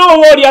yonna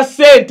olya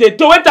sente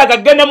towetaaga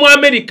genda mu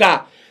America.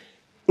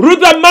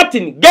 Ruther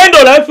Martin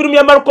genda olabe film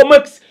ya Malcolm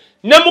X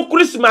ne mu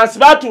Christmas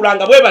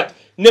batulanga bwe bati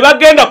ne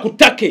bagenda ku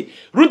Take.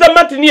 Ruther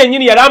Martin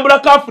yennyini yalambula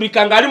ka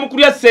Africa ngali mu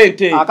kulya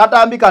sente.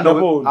 Akatambi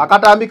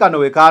kano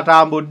we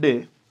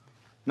katambudde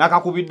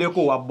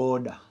nakakubiddeko wa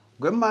boda.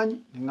 Gwe mmanyi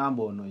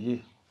ngamba ono ye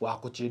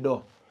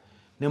wakukido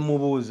ne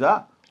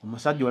mubuuza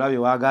omusajja olabe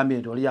wagambye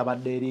nti oli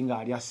abadde eringa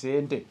alya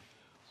sente.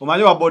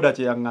 Omanyi wa boda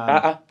kye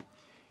yaŋŋamba.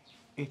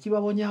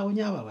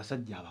 Ekibabonyaawonya abo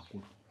abasajja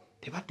abakulu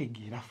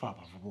tebategeera fa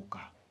abavubuka.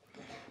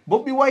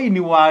 Bobi Wine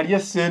waalya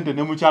sente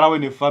ne mukyala we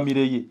ne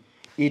famire ye.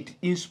 It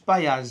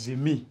inspires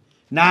me.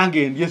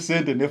 Nange ndye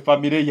sente ne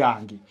famire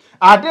yange.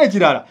 Ate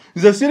ekirala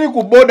nze siri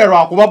ku boda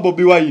lwakuba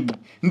Bobi Wine.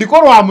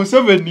 Ndiko lwa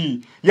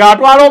Museveni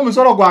yatwala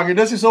omusolo gwange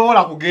ne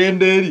sisobola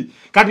kugenda eri.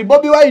 Kati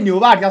Bobi Wine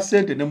oba alya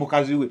sente ne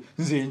mukazi we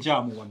nze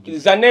nkyamuwagira.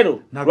 Zanero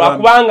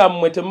lwakubanga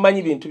mmwe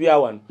temumanyi bintu bya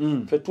wano.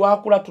 Ffe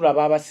twakula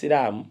tulaba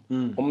abasiraamu.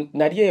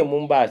 Nali eyo mu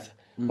Mbaasa.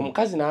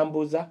 Omukazi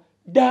n'ambuuza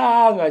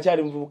nga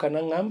nkyali muvubuka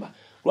n'aŋŋamba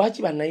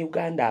lwaki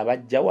bannayuganda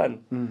abajja wano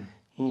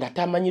nga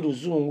tamanyi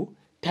Luzungu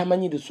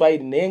tamanyi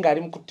Luswayiri naye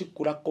ng'ali mu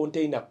kutikkula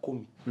container 10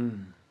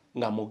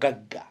 nga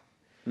mugagga.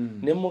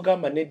 Ne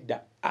mugamba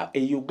nedda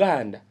e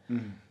Uganda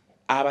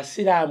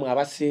abasiraamu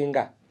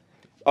abasinga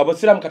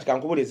abasiraamu katika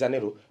nkubuleza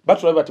nero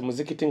batulabe bati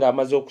muzikiti nga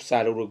amaze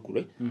okusaala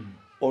olweggulo.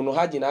 Ono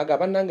Haji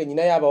n'agamba nange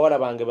nyina y'abawala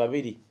bange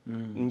babiri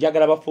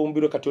njagala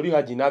bafumbirwe. Kati oli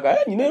Haji n'agamba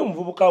nyina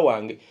y'omuvubuka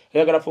wange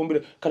ayagala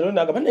fumbirwe. Kati oli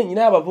n'agamba nange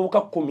nyina y'abavubuka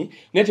 10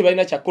 naye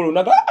tebalina kyakkola.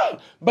 N'agamba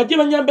bajje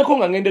banyambeko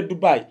nga ngende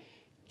Dubai.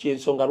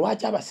 Kyensonga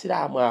lwaki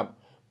abasiraamu abo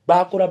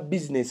bakola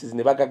businesses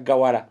ne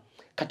bagaggawala.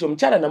 Kati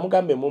omukyala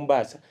namugambe mu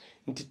Mbaasa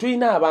nti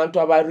tulina abantu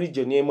aba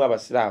region emu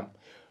abasiraamu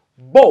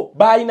bo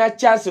balina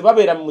chance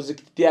babeera mu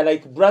muzikiti they are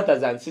like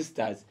brothers and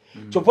sisters.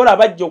 Chopola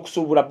bajja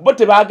okusuubula bo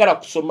tebaagala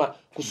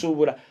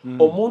kusuubula.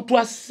 Omuntu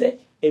asse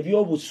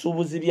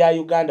ebyobusuubuzi bya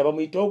Uganda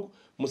bamuyita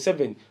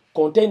Museveni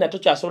container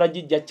tokyasobola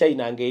gijja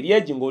China ng'eri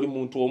egi ng'oli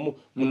muntu omu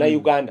muna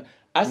Uganda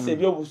asse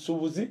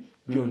ebyobusuubuzi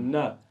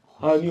byonna.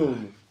 Ani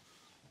ono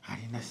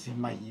alina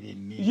simayire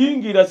ni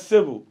yingira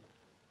ssebo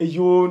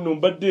eyo no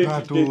mbadde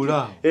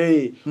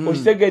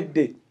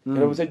okitegedde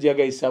era omusajja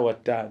yagayisa wa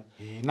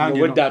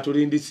 5 wedda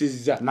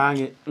atulindisizza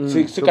nange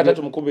sikata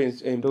tumukube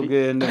MP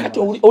kati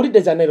olidde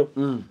Zanero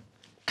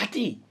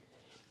kati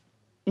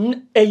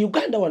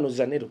Uganda wano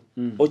Zanero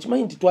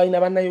okimanyi nti twalina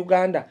banna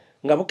Uganda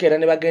nga bukeera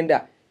ne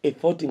bagenda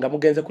effort nga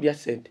mugenze kulya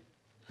sente.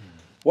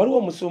 Waliwo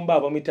omusumba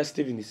abamuyita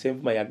Stephen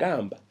Semfuma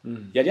yagamba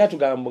yali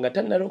atugamba nga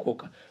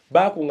tannalokoka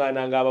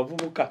bakuŋŋaananga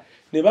abavubuka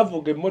ne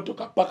bavuga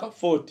emmotoka paka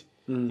 40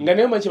 nga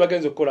naye manyi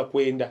bagenze okukola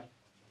kwenda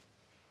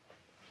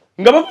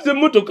nga bavuze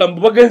emmotoka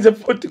mbu bagenze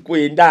 40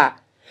 kwenda.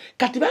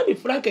 Kati bambi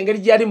Frank engeri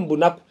gyali mu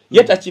bunaku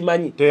ye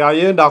takimanyi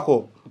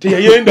teyayendako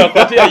teyayenda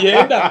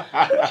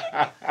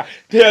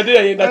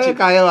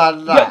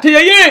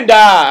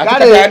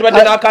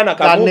badde n'akaana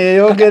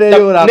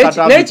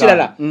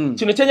n'ekirala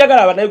kino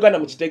kyenjagala abannayuganda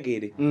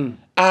mukitegeere.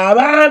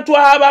 Abantu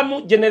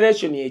abamu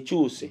generation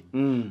ekyuse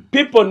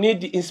people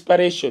need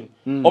inspiration.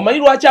 Omanyi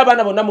lwaki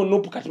abaana bonna mu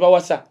nupu kati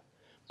bawasa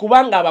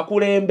kubanga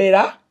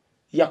abakulembera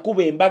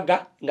yakuba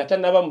embaga nga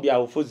tannaba mu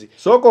byabufuzi.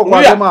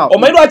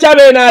 Omanyi lwaki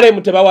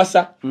abeNRM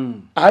tebawasa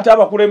ate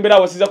abakulembera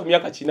awasiza ku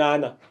myaka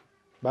 8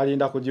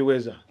 balinda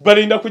kujiweza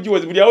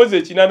buli awoze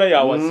 8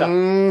 yawasa.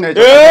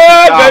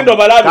 Gendo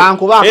balabe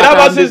era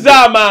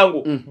basiza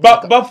amangu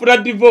bafuna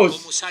divorce.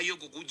 Omusayo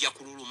gugujja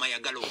kululuma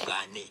yagala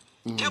ogane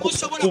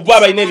kuba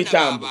balina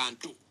ebitambo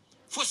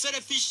for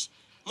selfish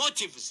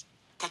motives.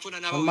 Katona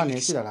n'abamani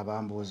ekirala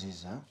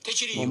bambuuziza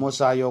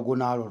omusaayi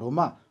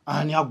ogunaaluluma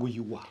ani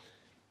aguyiwa.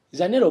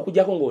 Zanero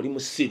okujjako ng'oli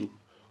musiru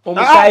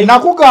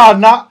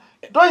nakugaana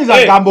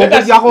toyinza gamba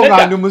okujjako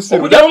nga ndi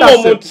musiru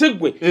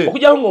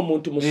okujjako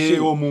ng'omuntu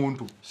musiru.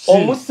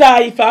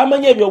 Omusaayi fe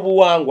amanya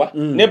ebyobuwangwa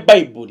ne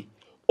Bayibuli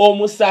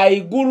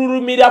omusaayi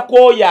gululumira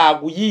kwoyo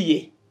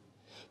aguyiye.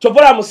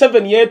 Kyovola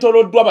Museveni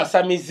yeetoloddwa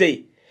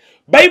basamize.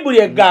 Bayibuli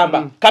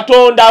egamba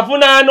Katonda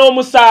avunaana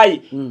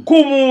omusaayi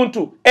ku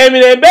muntu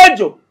emirembe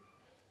egyo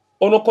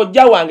ono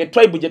kojja wange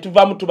tribe gye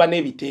tuvaamu tuba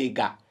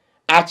n'ebiteega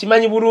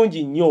akimanyi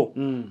bulungi nnyo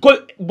ko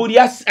buli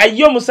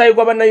ayo omusayi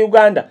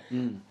gw'Abannayuganda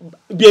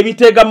bye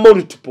biteega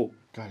multiple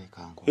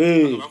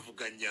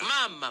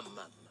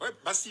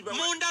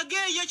mundage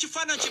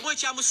y'ekifaananyi kimu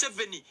ekya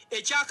Museveni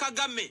ekya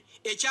Kagame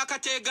ekya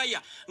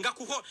Kategaya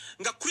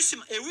nga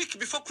Christmas a week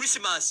before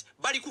Christmas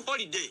bali ku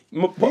holiday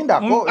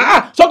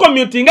soko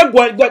mutinga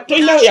gwa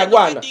toyina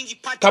yagwana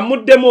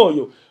kamuddemu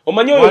oyo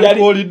omanyi oyo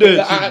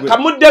yali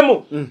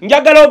kamuddemu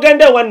njagala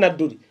ogende wa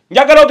Nadduli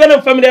njagala ogende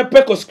mu family ya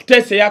Pecos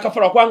kutese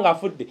yakafara kwanga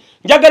afudde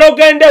njagala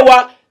ogende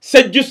wa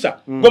Sejjusa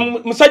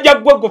musajja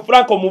gwe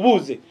Franco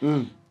mubuuze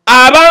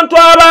abantu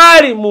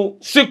abali mu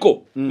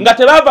siko nga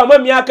tebavaamu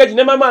emyaka egi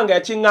ne mamanga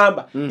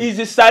yakingamba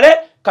izisale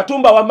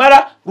Katumba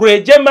Wamala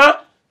Rwejema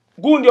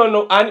gundi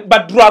ono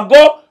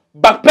Badrago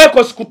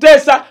Pecos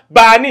kutesa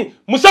bani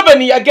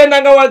Museveni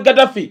yagendanga wa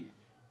Gaddafi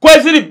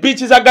kweziri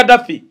beach za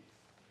Gaddafi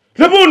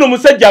lebuno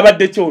musajja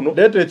abadde kyono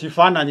leto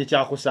ekifaananyi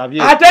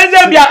kyakusabye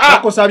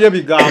akusabye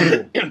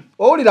bigambo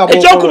owulira bo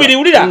ekyokubiri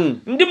wulira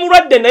ndi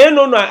mulwadde naye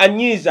nono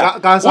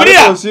anyiza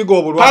wulira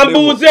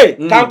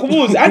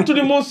kankubuuze anti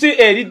tuli mu nsi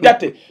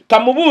eriddate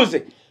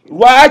kamubuuze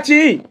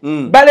lwaki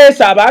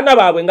baleesa abaana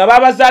baabwe nga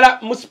babazala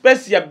mu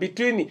space ya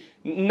between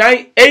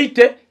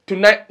 80 to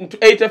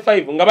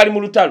 85 nga bali mu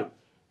lutalo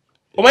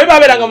omanyi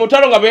babeeranga mu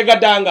lutalo nga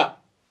beegaddanga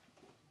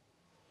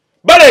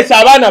baleesa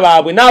abaana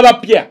baabwe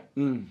n'abapya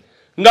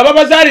nga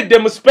babazalidde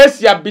mu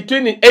space ya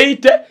between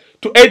 80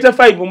 to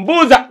 85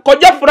 mbuuza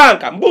kojja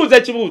Franka mbuuza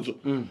ekibuuzo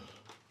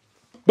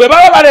bwe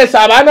baba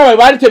baleesa abaana baabwe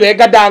baali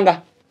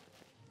tebeegaddanga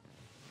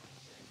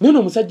nino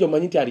omusajja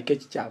omanyi nti aliko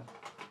ekikyamu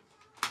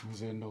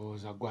nze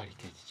ndowooza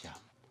gwaliko ekikyamu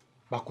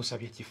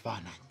bakusabye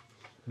ekifaananyi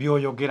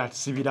byoyogera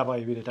tisibiraba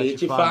ebireta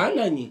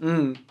ekifaananyi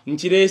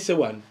nkireese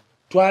wano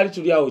twali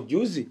tuli awo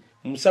juzi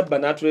musabba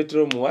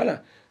n'atuleetera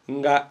omuwala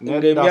nga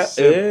ngemya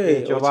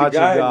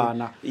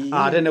ekyobakigaana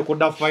ate ne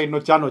kudda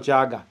final kyano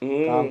kyaga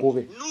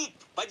kankube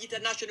bagita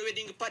National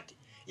Wedding Party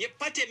ye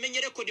party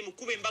emenye rekodi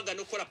mukube embaga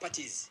nokola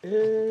parties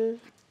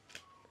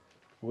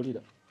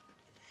wulira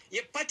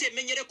ye party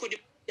emenye rekodi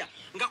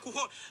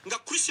nga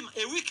Christmas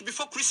a week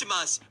before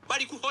Christmas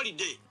bali ku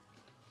holiday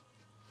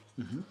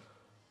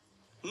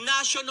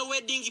National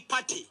Wedding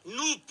Party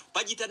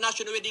bagita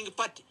National Wedding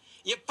Party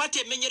ye party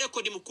emenye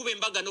rekodi mukube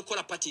embaga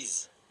nokola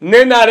parties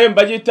NRM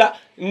bagita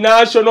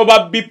National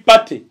Babbi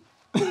Party.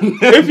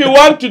 If you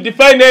want to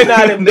define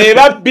NRM, they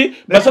babbi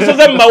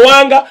basosoze mu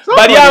mawanga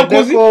bali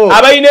ankuzi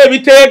abayina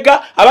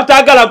ebiteeka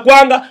abatagala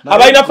kwanga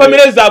abayina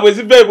family zaabwe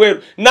zive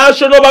ebweru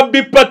National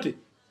Babbi Party.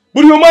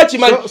 Buli omu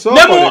akimanyi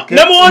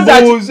nemuwoza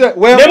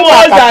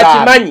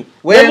akimanyi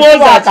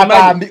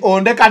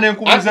ondeka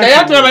nenkubuza naye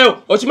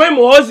atulabayo okimanyi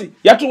muwozi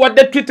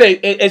yatuwadde Twitter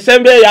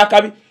esembeye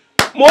yakabi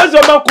Muwozi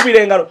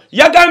omakubira engalo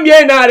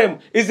yagambye NRM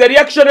is a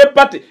reactionary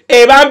party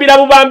ebambira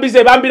bubambize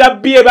ebambira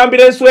B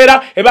ebambira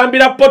enswera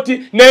ebambira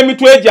poti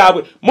n'emitwe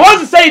gyabwe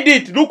Muwozi said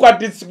it look at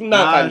this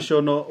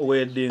National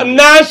Wedding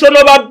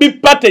Babbi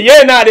Party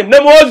NRM ne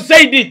Muwozi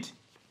said it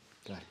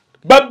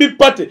Babbi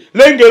Party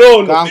lengero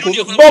ono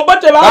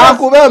bobote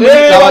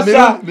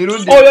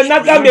oyo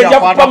nagambye ejja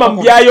kupama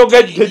mu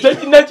Byayogedde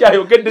tekina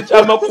kyayogedde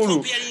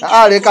ky'amakulu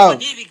leka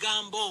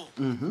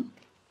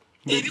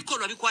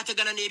ebikolwa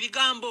bikwatagana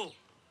n'ebigambo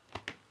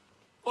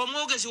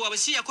omwogezi waabwe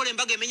si yakola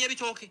embaga emenya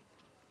bitooke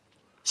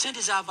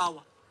sente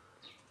zavaawa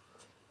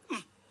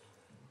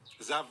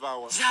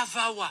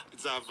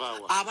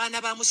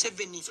abaana ba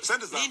Museveni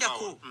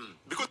nindako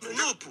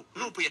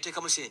nuupu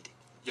yateekamu sente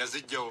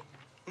yazijjawo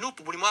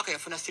nuupu buli mwaka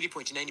yafuna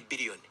 3.9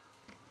 biliyoni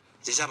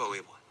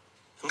zezabaweebwa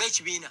nga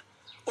ekibiina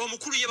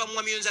omukulu ye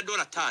bamuwa miliyoni za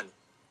 $5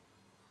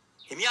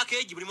 emyaka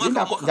egi buli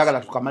mwaka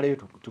njagala tukamaleyo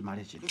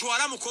tumale kino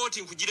ntwala mu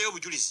kooti nkugireyo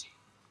obujulizi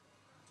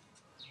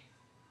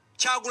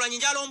Kyagulanyi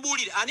njalo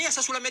mbuulire ani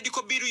yasasula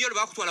medical bill yo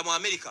bakutwala mu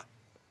America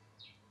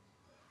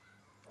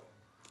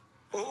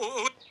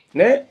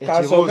ne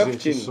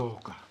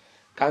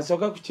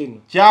kansoka ku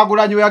kino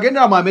Kyagulanyi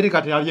yagendera mu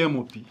America teyali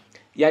MP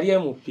yali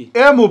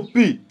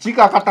MP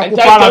kikakata ku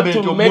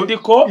parliament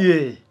medical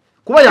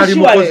kuba yali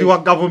mukozi wa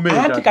government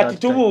anti kati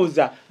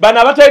tubuuza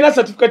bana batalina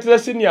certificate za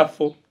senior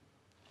fo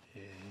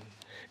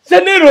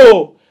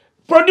senero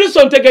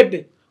producer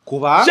ontegedde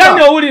kuba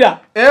shane owulira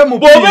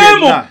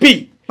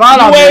MP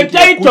you were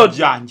entitled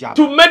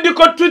to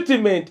medical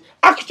treatment.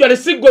 Actually,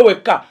 sigwe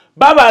weka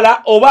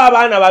babala oba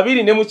abaana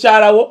babiri ne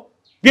mukyalawo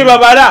bye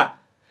babala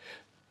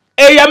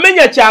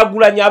eyamenya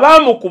Kyagulanyi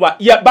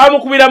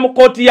bamukubira mu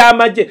kooti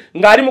y'amagye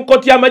ng'ali mu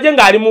kooti y'amagye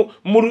ng'ali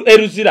mu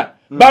eruzira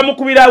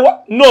bamukubira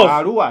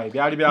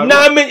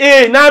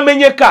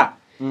n'amenyeka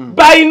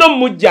balina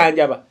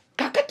omujjanjaba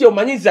kakati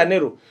omanyiza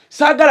nero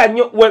sagala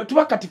nnyo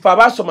tuba katifu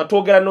abaasoma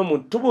twogera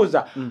n'omuntu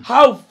tubuuza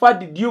how far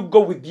did you go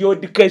with your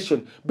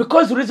education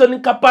because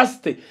reasoning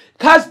capacity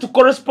has to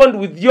correspond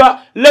with your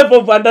level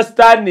of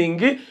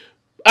understanding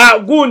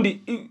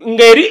gundi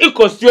ngeri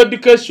equals to your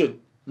education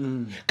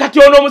kati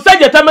ono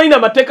omusajja tamanyi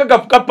n'amateeka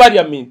gafuka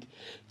parliament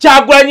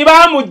Kyagulanyi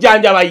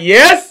baamujjanjaba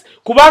yes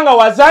kubanga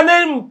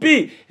wazana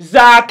MP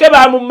zaake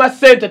bamumma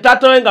ssente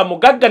tatowenga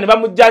mugagga ne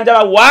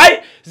bamujjanjaba why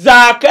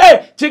zaake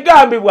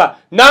kigambibwa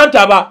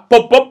nantaba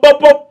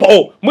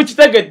popopopopo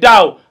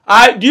mukitegeddeawo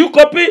do you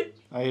copy?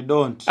 I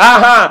don't.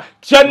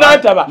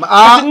 Kyanantaba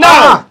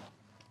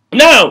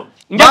now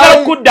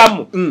njagala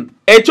okuddamu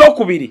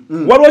ekyokubiri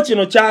waliwo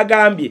kino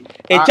kyagambye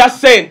ekya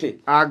ssente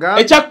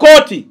ekya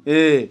kooti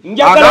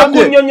njagala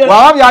okunyonyola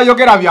waba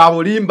byayogera bya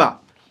bulimba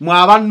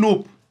mwaba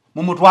nupu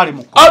mumutwali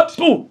mu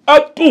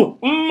apu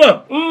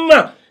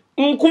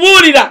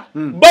nkubuulira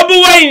Bobi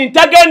Wine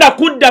tagenda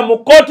kudda mu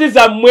kooti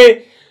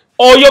zammwe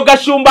oyo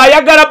Gashumba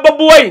ayagala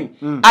Bobi Wine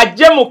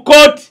ajje mu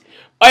kooti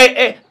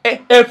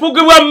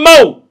efugibwa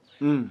Mau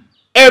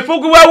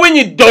efugibwa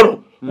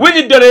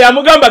Winyidoro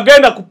yamugamba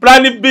genda ku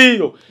plan B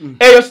yo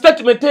eyo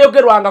statement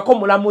eyogerwangako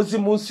mulamuzi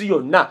mu nsi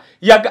yonna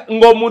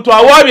ng'omuntu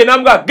awaabye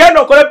namuga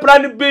genda okole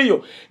plan B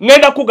yo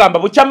ngenda kugamba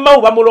bukya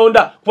Mau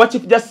bamulonda kuba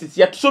chief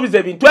justice yatusuubiza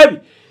ebintu ebi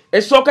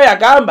esooka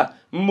yagamba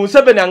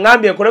Museveni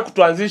angambye nkole ku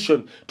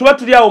transition tuba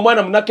tuli awo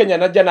omwana Munnakenya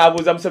najja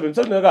n'abuuza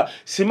Museveni naga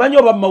simanyi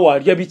oba Mau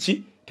alya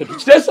biki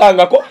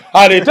tetukiteesangako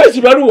aleeta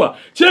ekibaluwa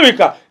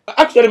kirabika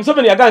actually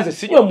Museveni yaganze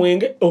sinywa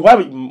mwenge oba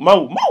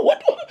Mau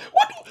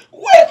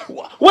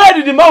where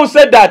did the Mau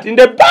say that? In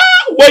the bar?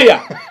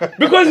 Where?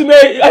 Because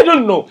I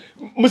don't know.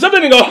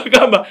 Museveni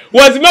Ngawagamba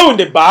was Mau in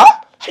the bar?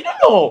 I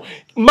don't know.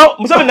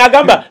 Museveni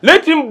Ngawagamba,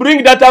 let him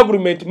bring that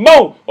argument.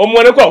 Mau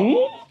omwaneko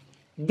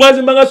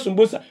bwazimbanga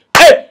sumbusa.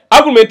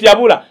 Argument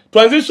yabula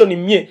transition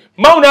imye.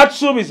 Mau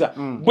natusubiza.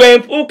 Bwe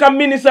mfuka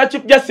minister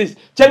chief justice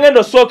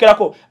kyengendo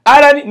sookerako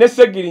alani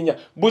nesegirinya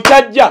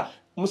buchajja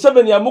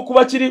Museveni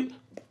yamukuba kiri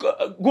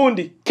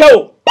gundi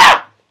keo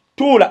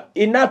tula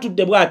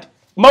inatudde bwati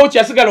Mau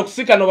kyasigala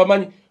okusikana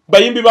bamanyi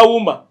bayimbi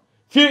bawuma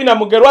fina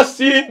mugerwa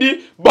sindi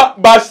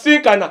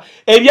basikana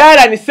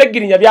ebyala ni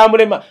segirinya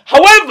byamulema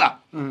however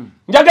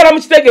njagala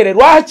mukitegere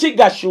lwaki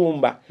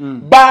Gashumba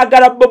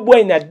baagala Bobi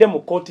Wine adde mu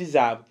kooti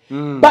zaabwe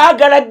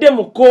baagala adde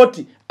mu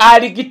kooti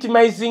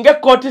alegitimizinge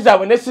kooti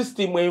zaabwe ne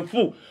system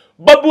enfu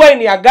Bobi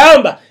Wine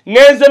yagamba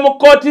ngenze mu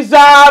kooti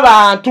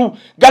z'abantu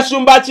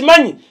Gashumba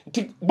akimanyi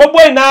nti Bobi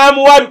Wine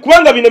amuwabi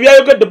kubanga bino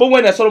byayogedde Bobi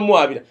Wine asolo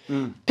muwabira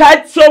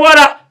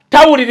tasobola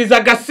tawuliriza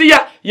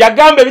Gasiya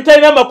yagamba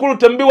bitalina amakulu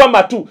tembiwa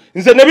matu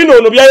nze ne bino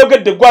ono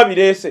byayogedde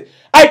gwabirese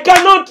I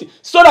cannot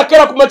sola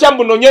kera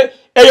kumachambu nonye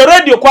eyo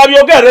radio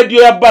kwabyogera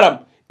radio ya Balamu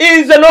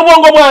inze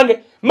n'obwongo bwange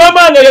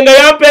mama wange yenga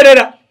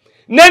yamperera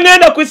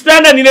nengenda ku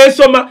standard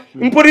ninesoma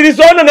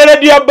mpuliriza ono ne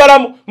radio ya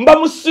Balamu mba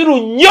musiru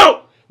nnyo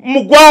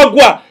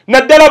mugwagwa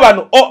naddala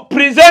bano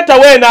presenter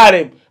we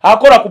NRM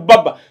akola ku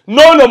baba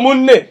nono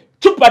munne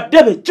chupa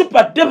debe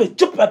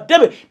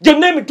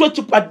jenne emitwe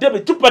chupa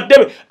debe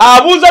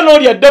abuuza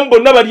n'oli addembo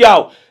nabali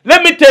awo.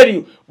 Let me tell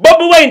you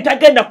Bobi Wine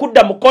tagenda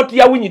kudda mu kooti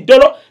ya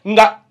Winyidolo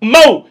nga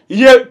Mau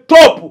ye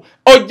top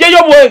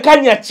ojeyo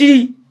bwenkanya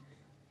ki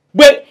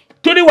bwe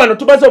tuli wano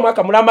tubaze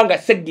omwaka mulamba nga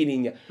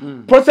segirinya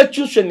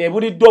prosecution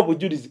ebulidde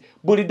obujulizi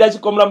bulidda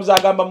kikomulamuzi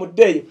agamba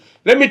muddeeyo.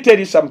 Let me tell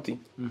you something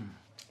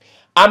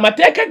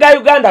amateeka ga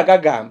Uganda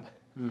gagamba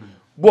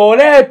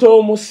bw'oleeta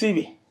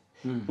omusibe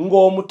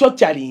ng'omuto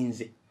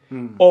kyalinze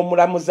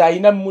omulamuzi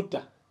ayina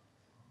muta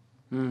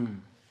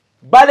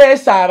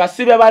baleesa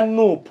abasibe ba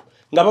Nuupu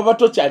nga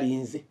babato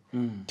kyalinze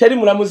teri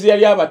mulamuzi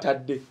yali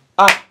abatadde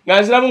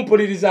nganziramu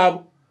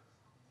mpulirizaabo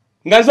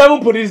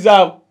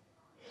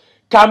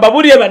kamba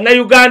buli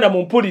bannayuganda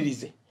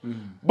mumpulirize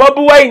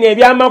Bobi Wine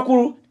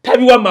ebyamakulu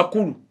tabiwa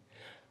makulu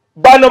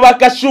bano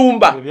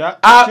Bagashumba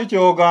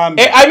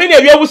I mean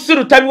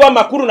ebyobusiru tabiwa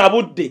makulu na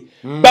budde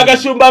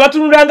Bagashumba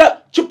abatunulanga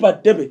chupa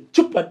debe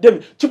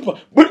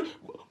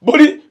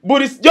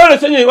buli jolo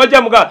senye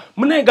wajja muga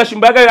mune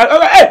Gashumba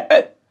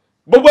yaga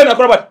Bobi Wine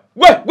akola bati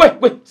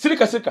gwe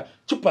sirika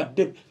chupa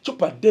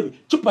debe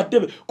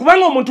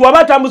kubanga omuntu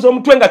wabatambuza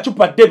omutwe nga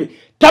chupa debe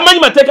tamanyi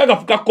mateeka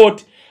gafuka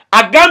kooti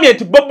agambye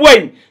nti Bobi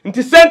Wine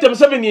nti sente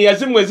Museveni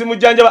yazimu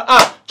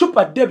ezimujjanjaba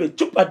chupa debe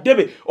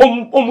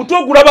omuntu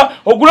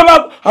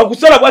ogulaba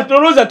agusala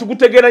bwatoloza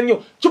tukutegeera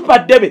nnyo chupa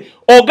debe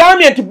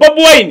ogambye nti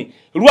Bobi Wine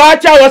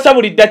lwaki awasa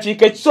buli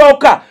ddakiika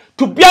ekisooka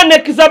to be an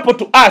example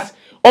to us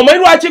omanyi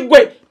lwaki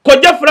gwe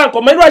Kojja Frank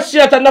omanyi lwaki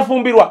Shira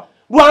tannafumbirwa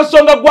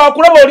lwansonga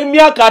gwakulaba oli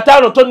myaka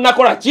 5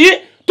 tonnakola ki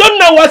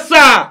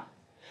tonnawasa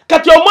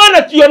kati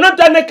omwana you're not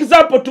an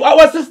example to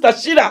our sister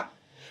Shira.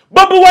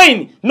 Bobi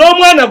Wine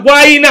n'omwana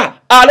gwayina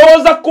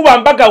alowooza kuba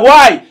mbaga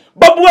why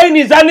Bobi Wine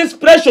is an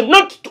inspiration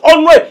not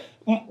only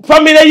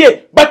family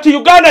ye but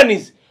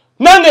Ugandans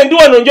nange ndi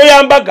wano njo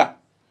yambaga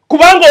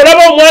kubanga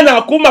olaba omwana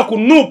akuuma ku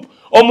Nuupu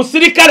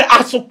omusirikale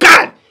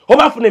asukali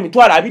oba afuna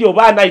emitwalo 2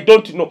 oba 4 I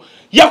don't know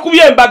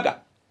yakubye embaga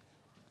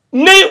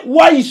ne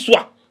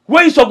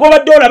wayiswa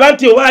gwobadde olaba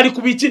nti oba ali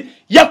ku biki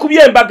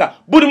yakubye embaga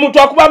buli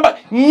muntu akubamba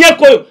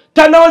nyekoyo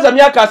tanawoza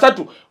myaka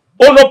 3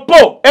 ono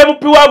po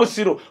MP wa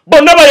Busiro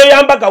bonna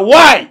bayoyambaga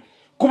why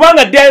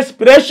kubanga the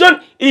inspiration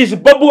is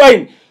Bobi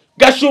Wine.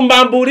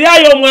 Gashumba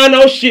mbulyayo omwana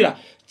oshira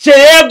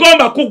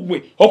kyeyegomba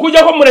kugwe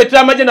okujjako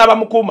muletera amaje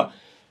n'abamukuma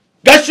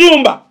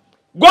Gashumba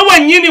gwe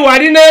wennyini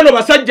wali neeno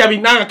basajja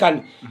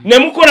binankani ne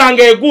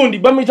mukolanga egundi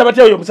bamuyita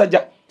batya oyo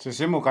musajja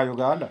Sisimuka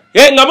Uganda.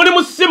 Nga muli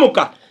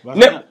musimuka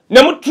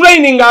ne mu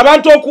training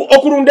abantu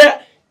okulunda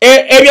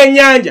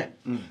ebyennyanja.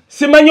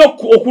 Simanyi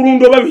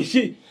okulunda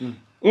babiki.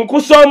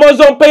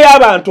 Nkusoomoza mpe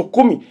y'abantu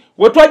 10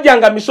 we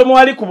twajjanga misomo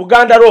wali ku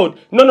Buganda Road.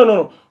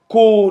 No.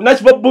 Ku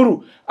National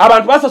Buru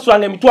abantu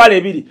basasulanga emitwalo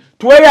 2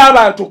 tuweyo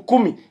abantu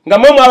 10 nga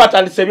mwe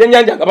abatandise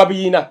ebyennyanja nga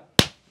babiyina.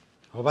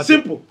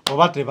 Simple.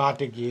 Obate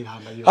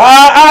bategeeranga yo.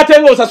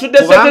 Ate ngo osasudde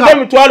sente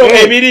z'emitwalo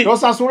 2.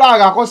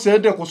 Tosasulanga ko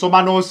sente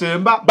kusoma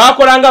n'osemba.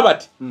 Bakolanga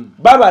bati.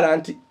 Babala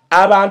nti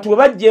abantu we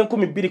bajje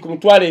 12 ku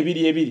mitwalo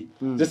 2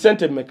 ze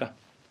sente mmeka.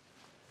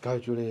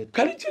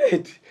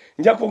 Calculate.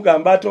 Nja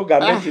kugamba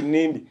atogamba nti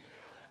nindi.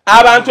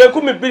 Abantu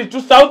 12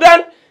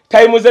 2000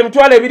 times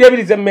emitwalo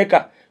 2 ze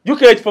mmeka.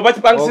 Juke ekifo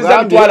bakipangisiza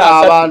emitwalo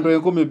 3. Abantu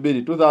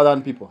 12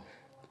 2000 people.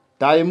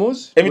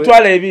 Times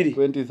emitwalo 2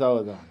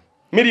 20,000.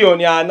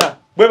 Milioni 4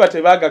 bwe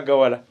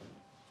batebagagawala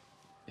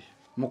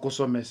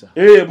mukusomesa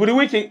buli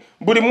wiki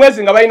buli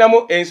mwezi nga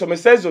bayinamu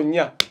ensomesezo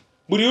nya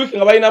buli wiki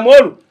nga bayinamu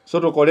olu so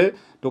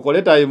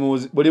tukole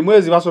times buli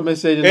mwezi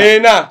basomesa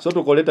ina so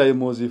tukole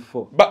times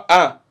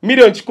 4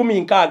 milioni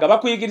 16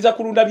 bakuyigiriza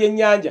kulunda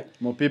byennyanja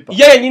mu pipa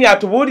yeye nyini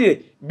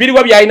atubulire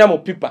biliwa byayina mu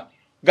pipa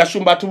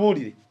Gashumba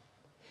atubulire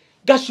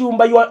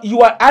Gashumba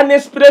you are an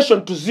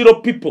inspiration to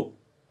 0 people.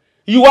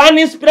 You are an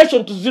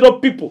inspiration to 0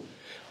 people.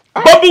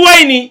 Bobi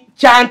Wine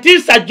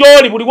chantisa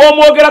joli buli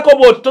womwogerako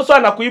boti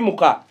tosobola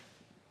kuyimuka.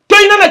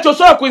 Toyina na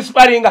kyosobola ku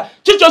inspiringa.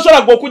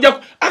 Kikyosobola gokujja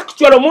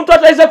actually omuntu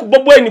ataize ku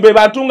Bobi Wine be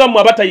bantunga mu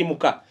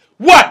abatayimuka.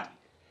 What?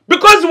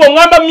 Because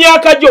wongamba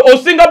myaka jo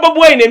osinga Bobi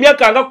Wine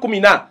emyaka nga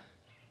 10.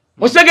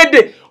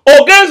 Osegedde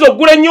ogenzo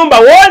ogula nyumba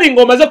woli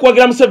ngomaze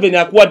kuwagira mu 7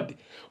 akuwadde.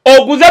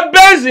 Oguza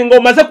benzi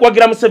ngomaze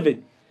kuwagira mu 7.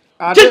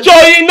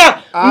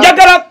 Chichoyina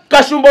njagala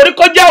Gashumba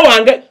oliko ja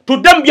wange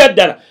tudde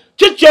byaddala.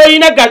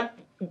 Chichoyina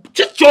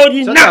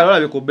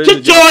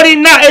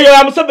Chichoyina eyo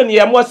ya Museveni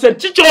ya muwase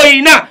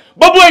Chichoyina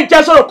Bobi Wine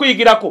kyasolo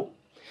kuyigirako.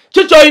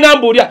 Chichoyina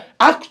mbulya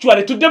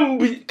actually tudde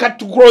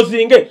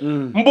closing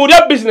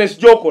mbulya business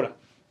jokola.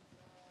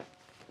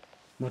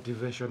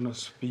 Motivational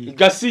speech.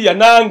 Gasiya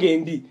nange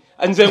ndi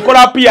nze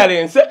nkola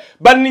appearance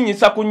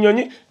banninyisa ku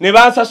nnyonyi ne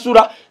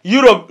bansasula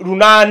euro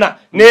 8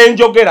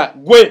 n'enjogera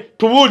gwe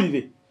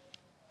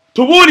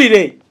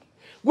tubulire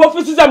gwe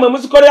ofisi zamwe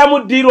muzikolera mu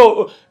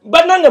diro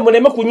banange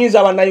muleme kunyiza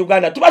abana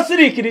Uganda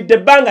tubasirikiridde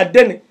banga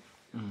dene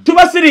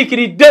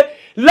tubasirikiridde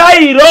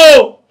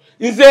lairo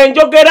nze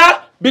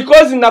njogera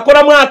because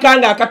nakola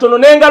mwakanga akatono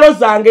n'engalo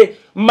zange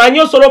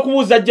manyo solo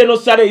kubuza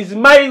genocide is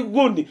my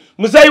good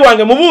muzayi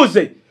wange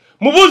mubuze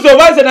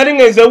obaze nali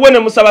ngenze wene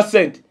musaba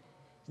sente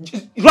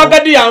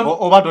rwagadi yambo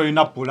obato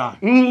ina plan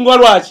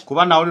ngolwachi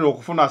kuba nawe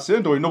okufuna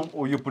sente oyino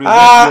oyu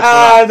president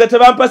nze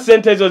tebampa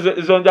sente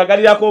zo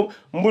njagalirako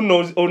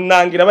mbuno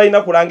onangira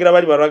bayina kulangira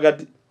bali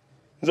barwagadi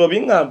nzo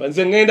bingamba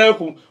nze ngenda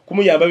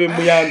kumuyamba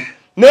bemuyambi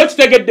nayo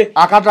kitegedde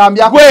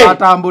akatambya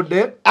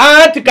akatambudde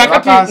anti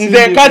kakati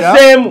nze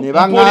kasemu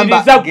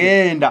mpuliriza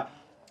genda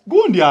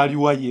gundi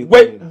aliwa ye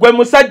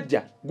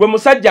gwe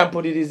musajja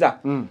mpuliriza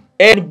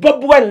and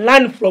Bobi Wine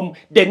learn from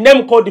the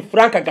name called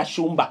Frank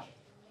Gashumba.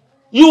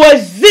 You are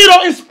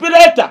 0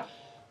 inspirator.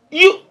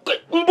 You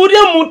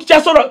mbudia muntu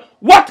chasoro.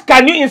 What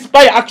can you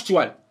inspire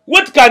actually?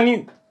 What can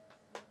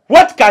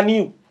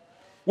you?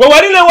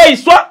 Wewarile wa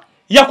iswa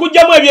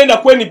yakuja mwe byenda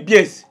kweni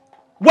biesi.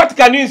 What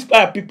can you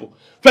inspire people?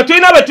 Fe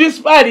tuina betu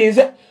inspire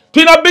inze.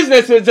 Tuina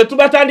business ze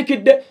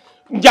tubatandikide.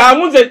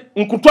 Njamunze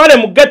nkutwale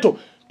mu ghetto.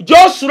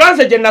 Jo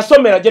suranse je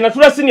nasomera je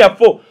natula senior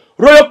 4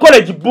 Royal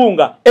College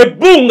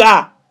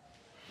Bunga.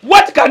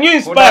 What can you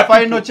inspire?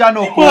 Final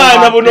channel ko.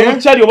 Mwana bono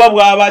muchali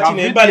obabwa abati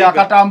ne mbali.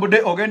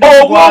 Akatambude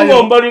ogenda kwayo.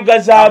 Ogombo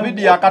gazabu.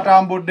 Video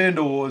akatambude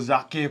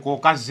ndowoza keko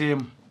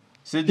kazemu.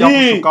 Sijja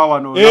kusuka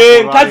wano.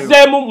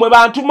 Kazemu mwe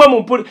bantu mwe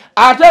mumpuli.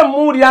 Ate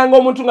mulyango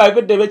omuntu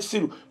ngayogedde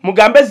bekisiru.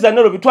 Mugambe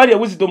zanero bitwali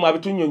wisdom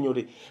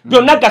abitunyonyole.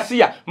 Byonna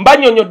Gasiya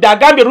mbanyonyodde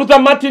agambye Luther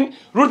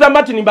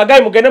Martin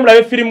mbagaye mugende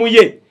mulabe filimu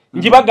ye.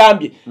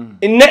 Njibagambye.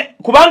 Ne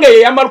kubanga ye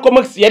ya Malcolm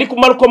X yali ku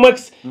Malcolm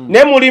X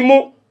ne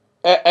mulimu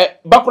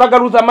bakulaga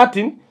Luther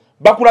Martin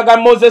bakulaga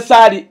Moses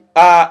Ali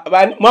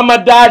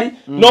Muhammad Ali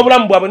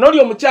n'obulamu bwabwe n'oli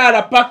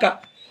omukyala paka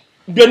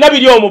byonna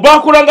biri omu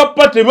bakulanga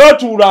pate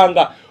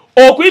batulanga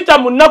okuyita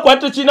mu nnaku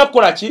ate kina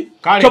kukola ki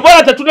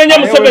tobola tetunenya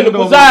Museveni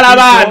kuzaala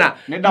abaana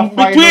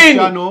between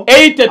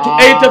 80 to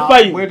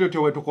 85 wetu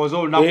tewe tukoze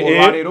olunaku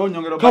olwaleero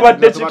nyongero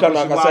kabadde kikano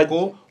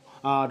akasajja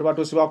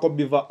tubatusibako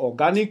biva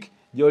organic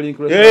Jolin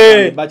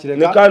Christmas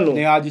bachireka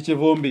ne haji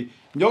kivumbi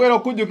njogero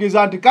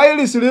kujjukiza nti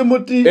Kaye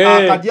silimuti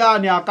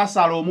akajani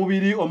akasala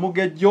omubiri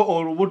omugejjo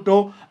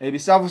olubuto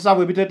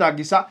ebisavusavu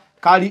ebitetagisa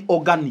kali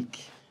organic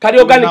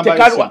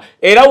tekalwa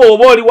era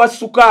woba oli wa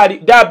sukali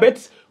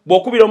diabetes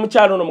bwokubira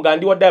omukyalo ono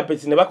mugandi wa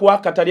diabetes ne bakuwa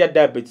katali ya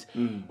diabetes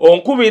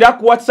onkubira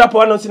ku WhatsApp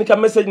wano nsinika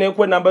message ne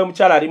ku namba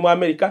y'omukyala ali mu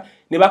America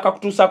ne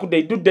bakakutuusa ku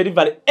day do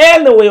delivery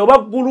anyway oba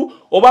gulu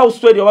oba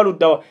Australia oba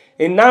luddawa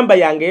enamba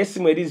yange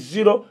yesimu eri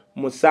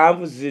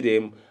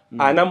 070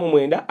 ana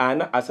mumwenda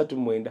ana asatu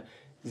mwenda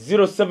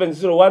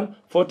 0701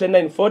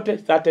 4940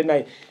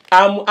 39.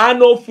 I'm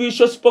an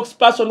official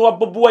spokesperson wa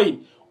Bobi Wine.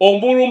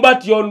 ombulumba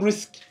ti on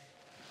risk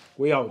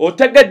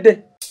otegedde